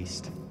 nudges at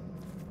least.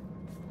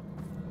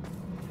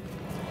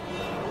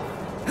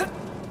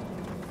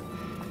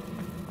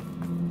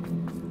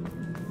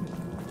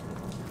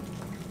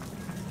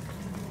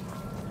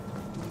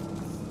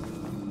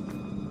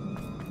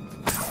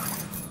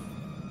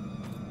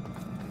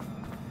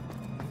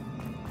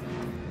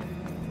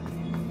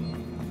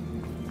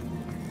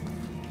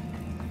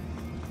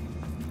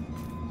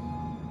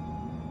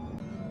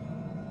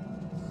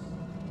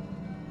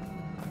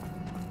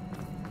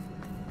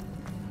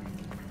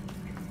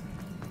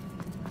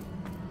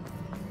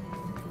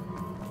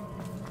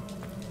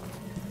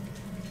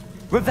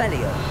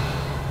 Revelio.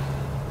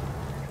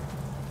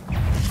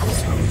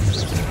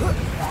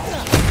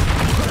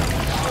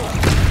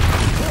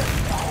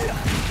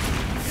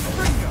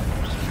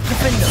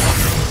 Defender.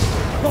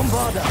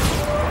 Bombarda.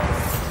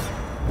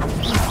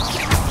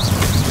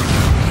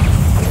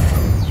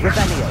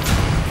 Revelio.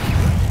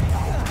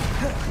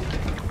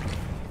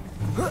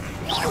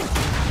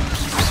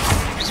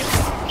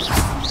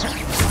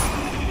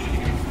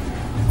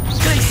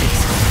 Glacius.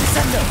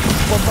 Descendo.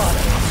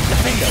 Bombarda.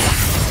 Defender.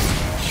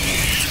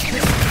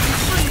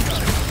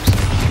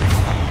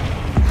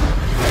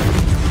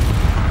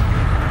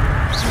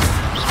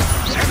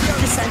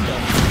 Descendo.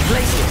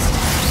 Glacius.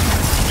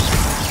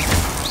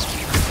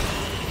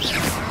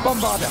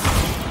 Bombarda.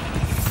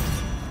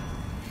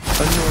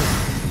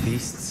 Annoying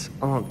beasts,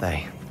 aren't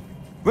they?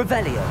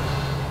 Revelio.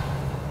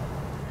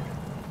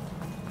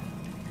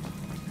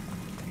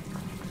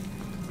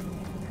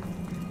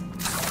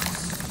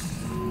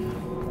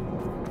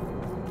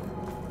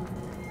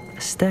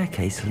 A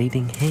staircase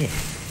leading here.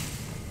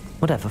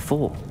 Whatever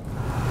for?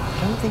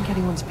 I don't think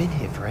anyone's been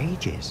here for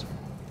ages.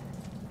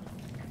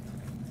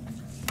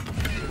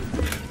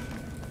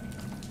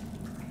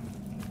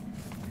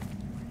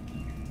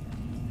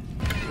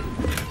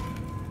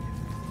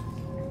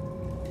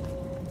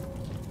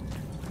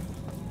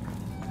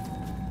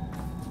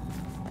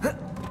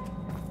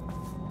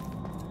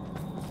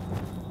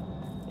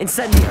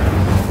 Incendio.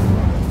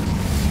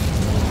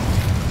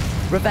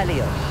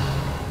 Revelio.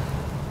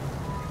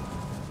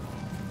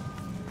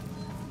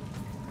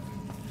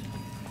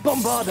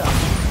 Bombarda.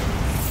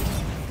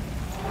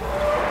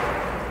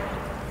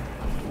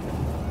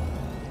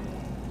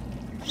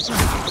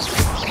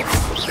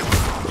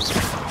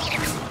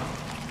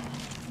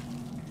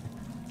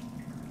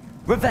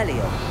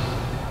 Revelio.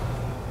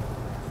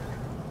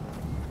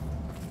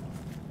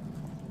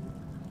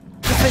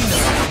 Defender.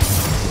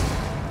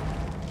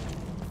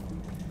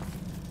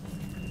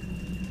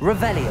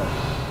 Revelio.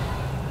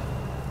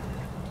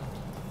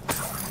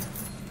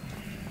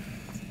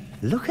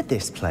 Look at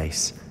this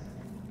place.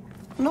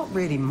 Not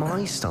really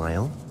my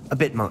style. A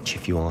bit much,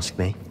 if you ask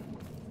me.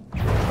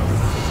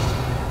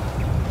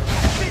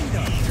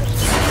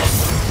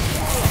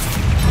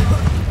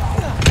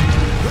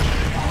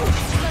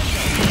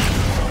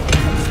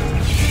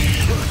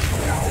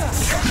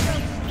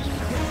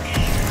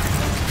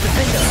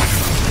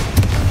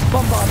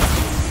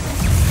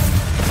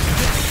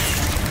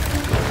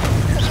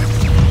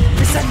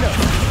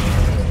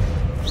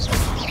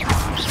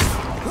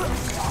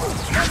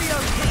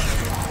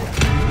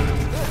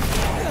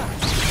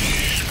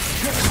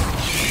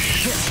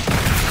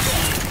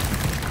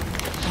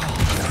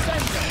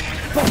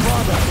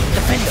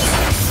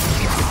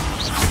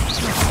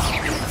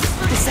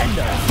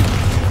 Defender!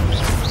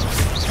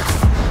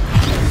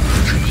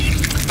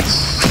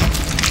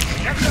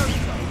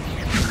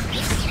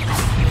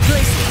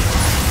 Glacier!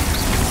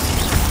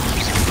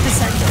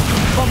 Descender!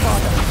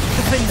 Bombarder!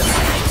 Defender!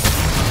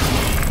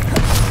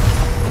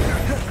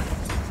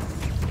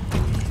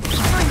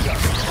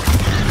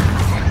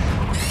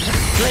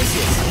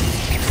 Glaciers!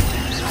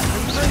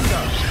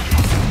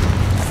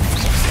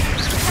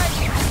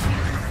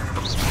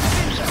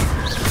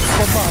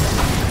 Bombarder!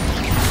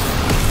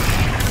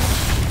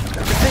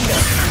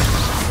 Defender!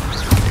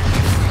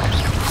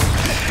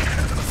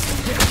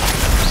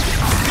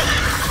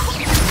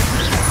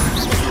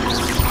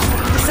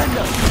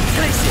 Descender!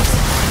 Glaciers!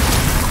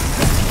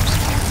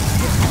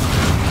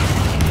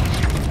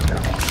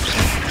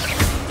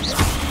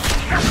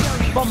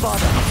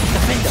 Bombarder!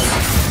 Defender!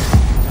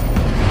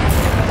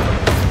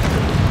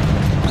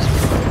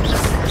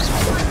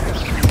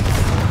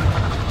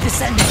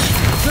 Descending!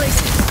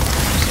 Glaciers!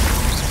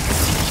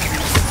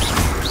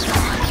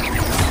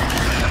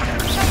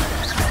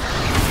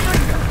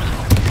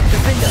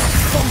 Defender!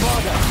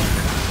 Bombarder!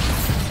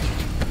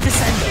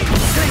 Descender!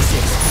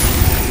 Glaciers!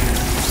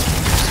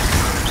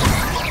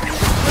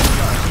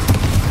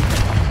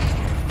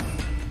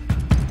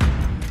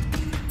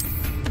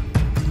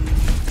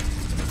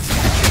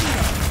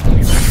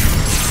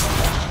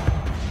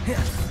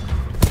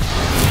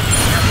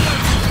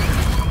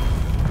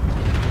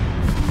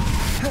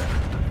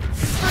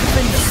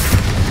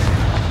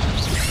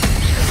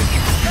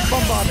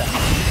 Bombarder!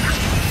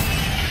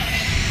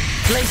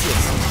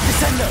 Glaciers!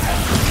 Descender!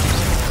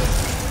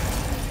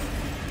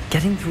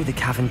 Getting through the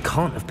cavern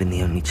can't have been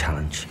the only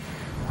challenge.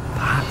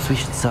 Perhaps we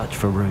should search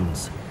for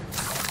runes.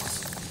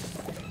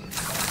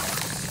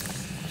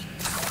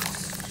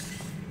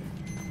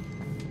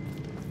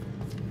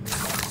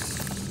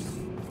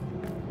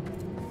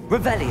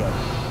 Revelio!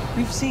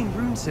 We've seen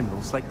rune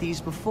symbols like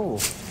these before.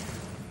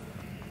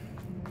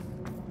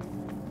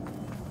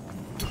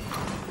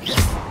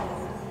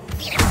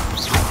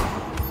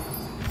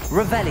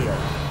 Revelio!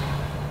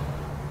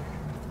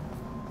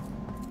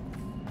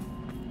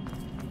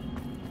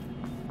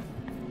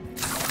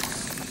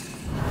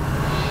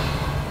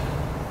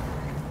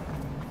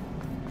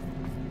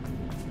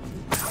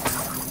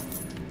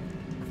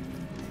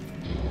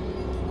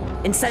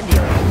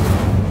 Incendio!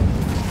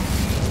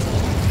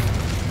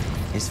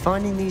 Is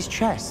finding these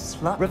chests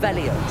luck?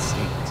 Revelio!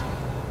 Instinct.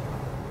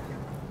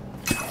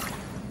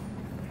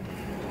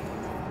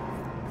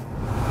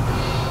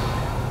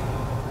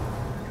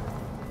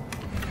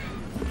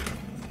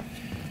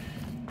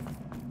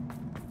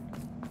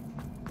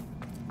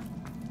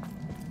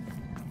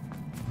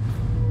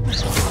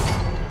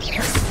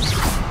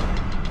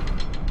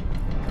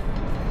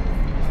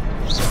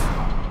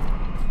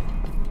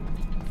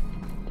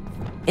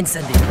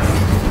 Incendio!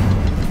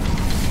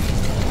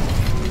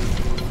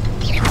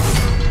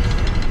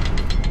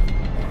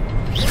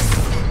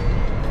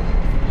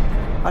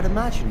 I'd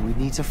imagine we'd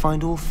need to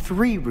find all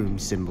 3 rune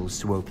symbols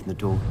to open the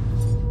door.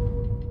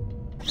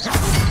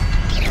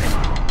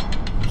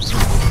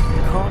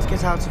 Can't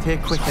get out of here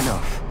quick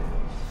enough.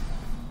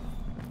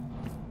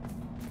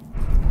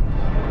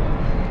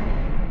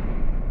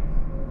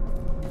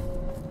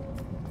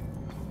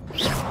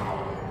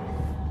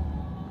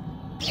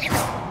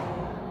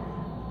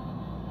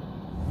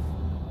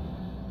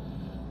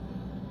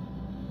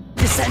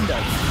 Descendo!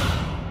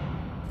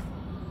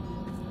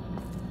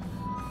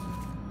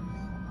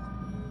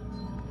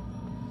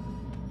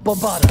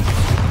 Bombarder!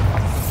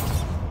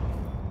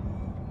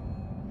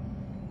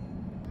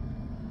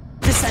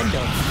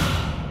 Descendo!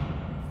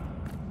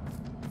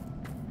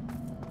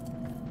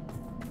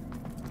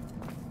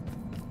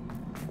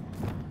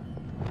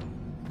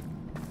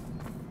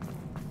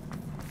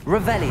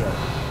 Revelio!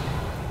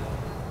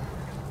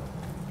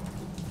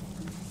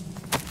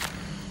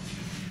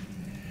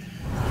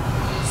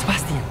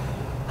 Sebastian,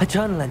 a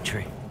journal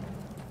entry.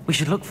 We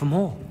should look for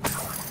more.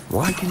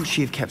 Why couldn't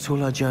she have kept all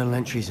her journal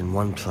entries in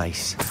one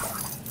place?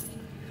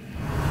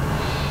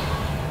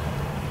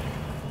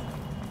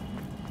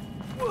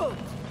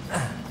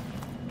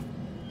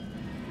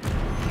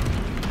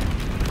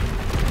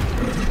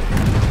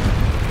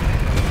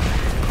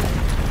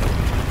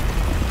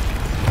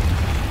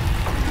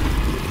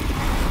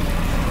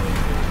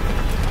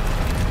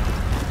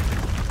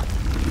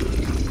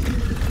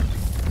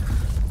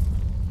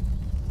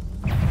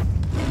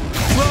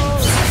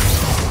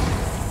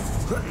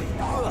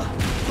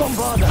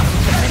 Bombarder!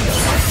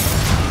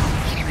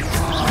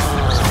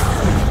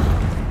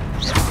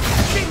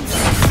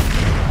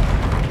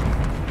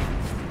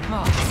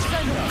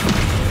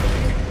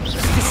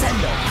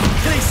 Descender!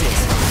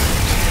 Glaciers!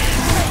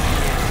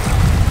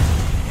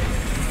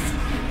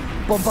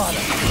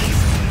 Bombarder!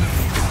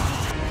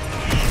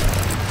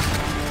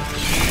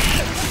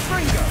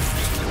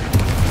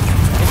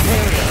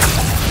 Imperial!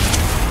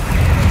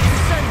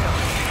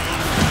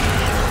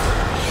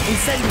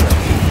 Incendio!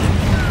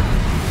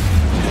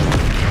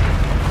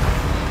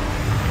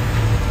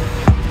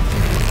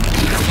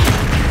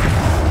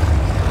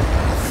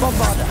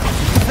 Bombarder!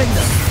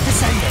 Defender!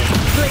 Descender!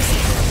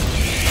 Glacier!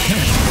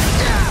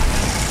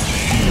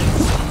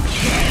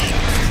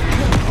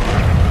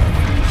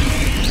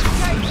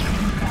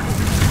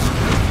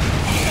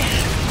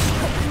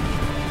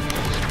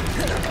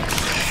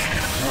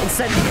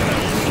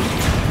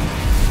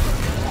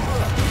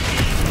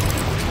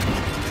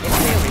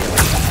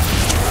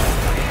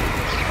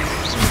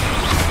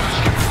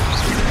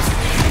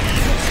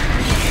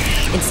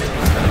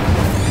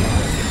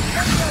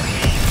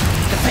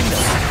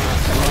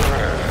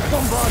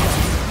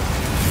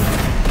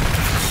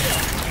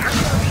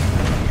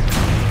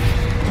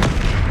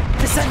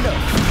 Descendo!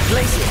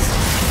 Glaciers!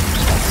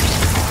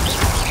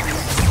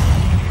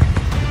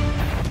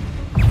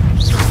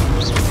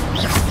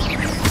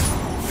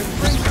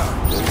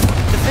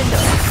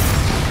 Defender!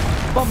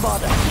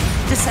 Bombarder!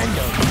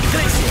 Descendo!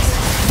 Glaciers!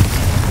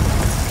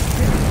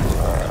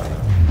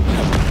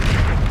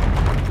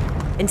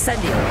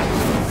 Incendio!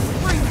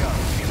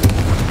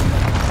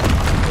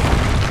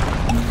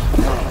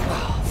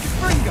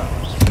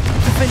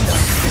 Defender!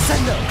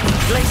 Descendo!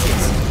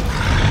 Glaciers!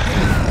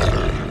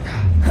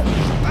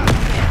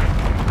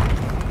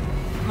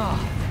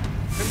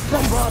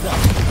 Bombarder!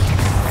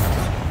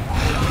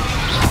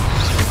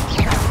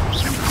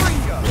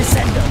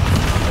 Descendo!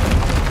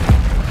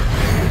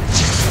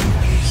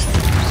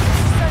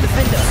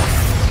 Defender!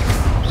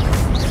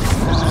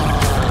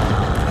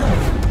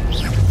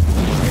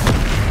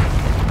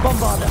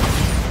 Bombarder!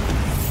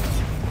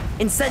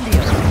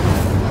 Incendio!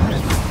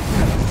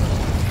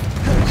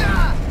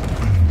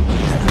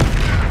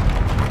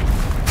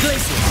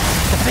 Glaciers!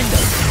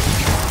 Defender!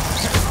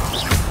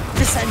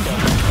 Descendo!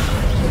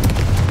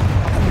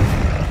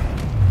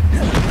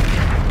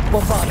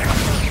 Bombarder!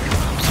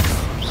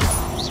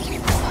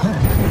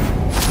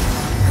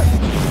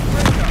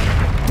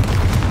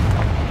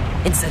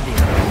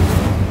 Incendio!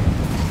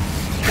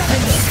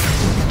 Defender!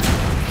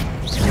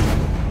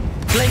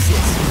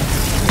 Glaciers!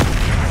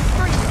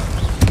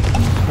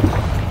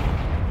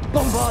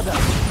 Bombarder!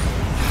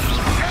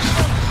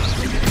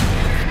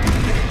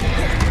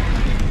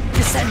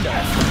 Descender!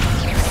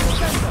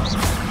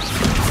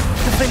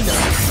 Defender!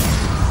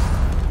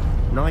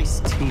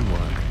 Nice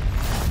teamwork.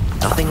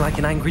 Nothing like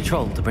an angry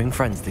troll to bring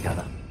friends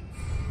together.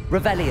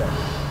 Revelio.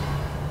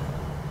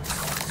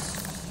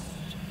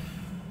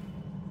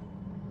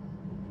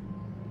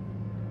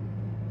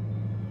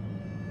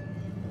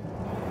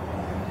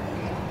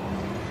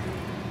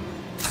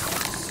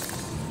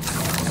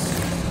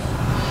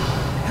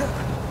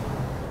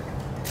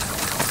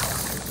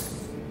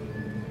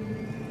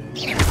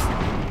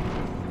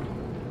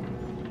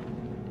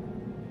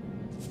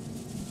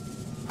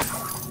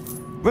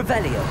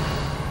 Revelio.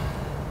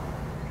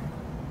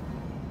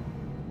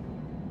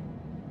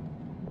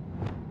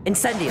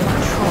 Incendio.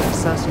 The troll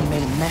certainly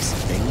made a mess of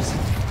things.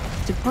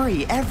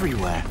 Debris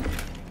everywhere.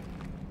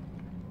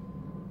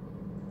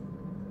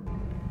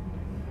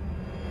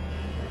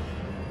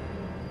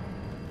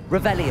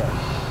 Revelio.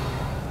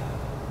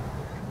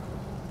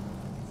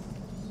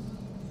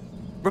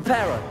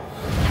 Reparo.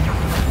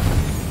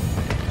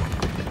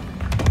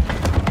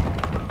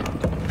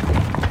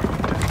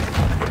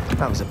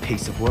 That was a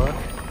piece of work.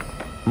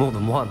 More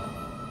than one.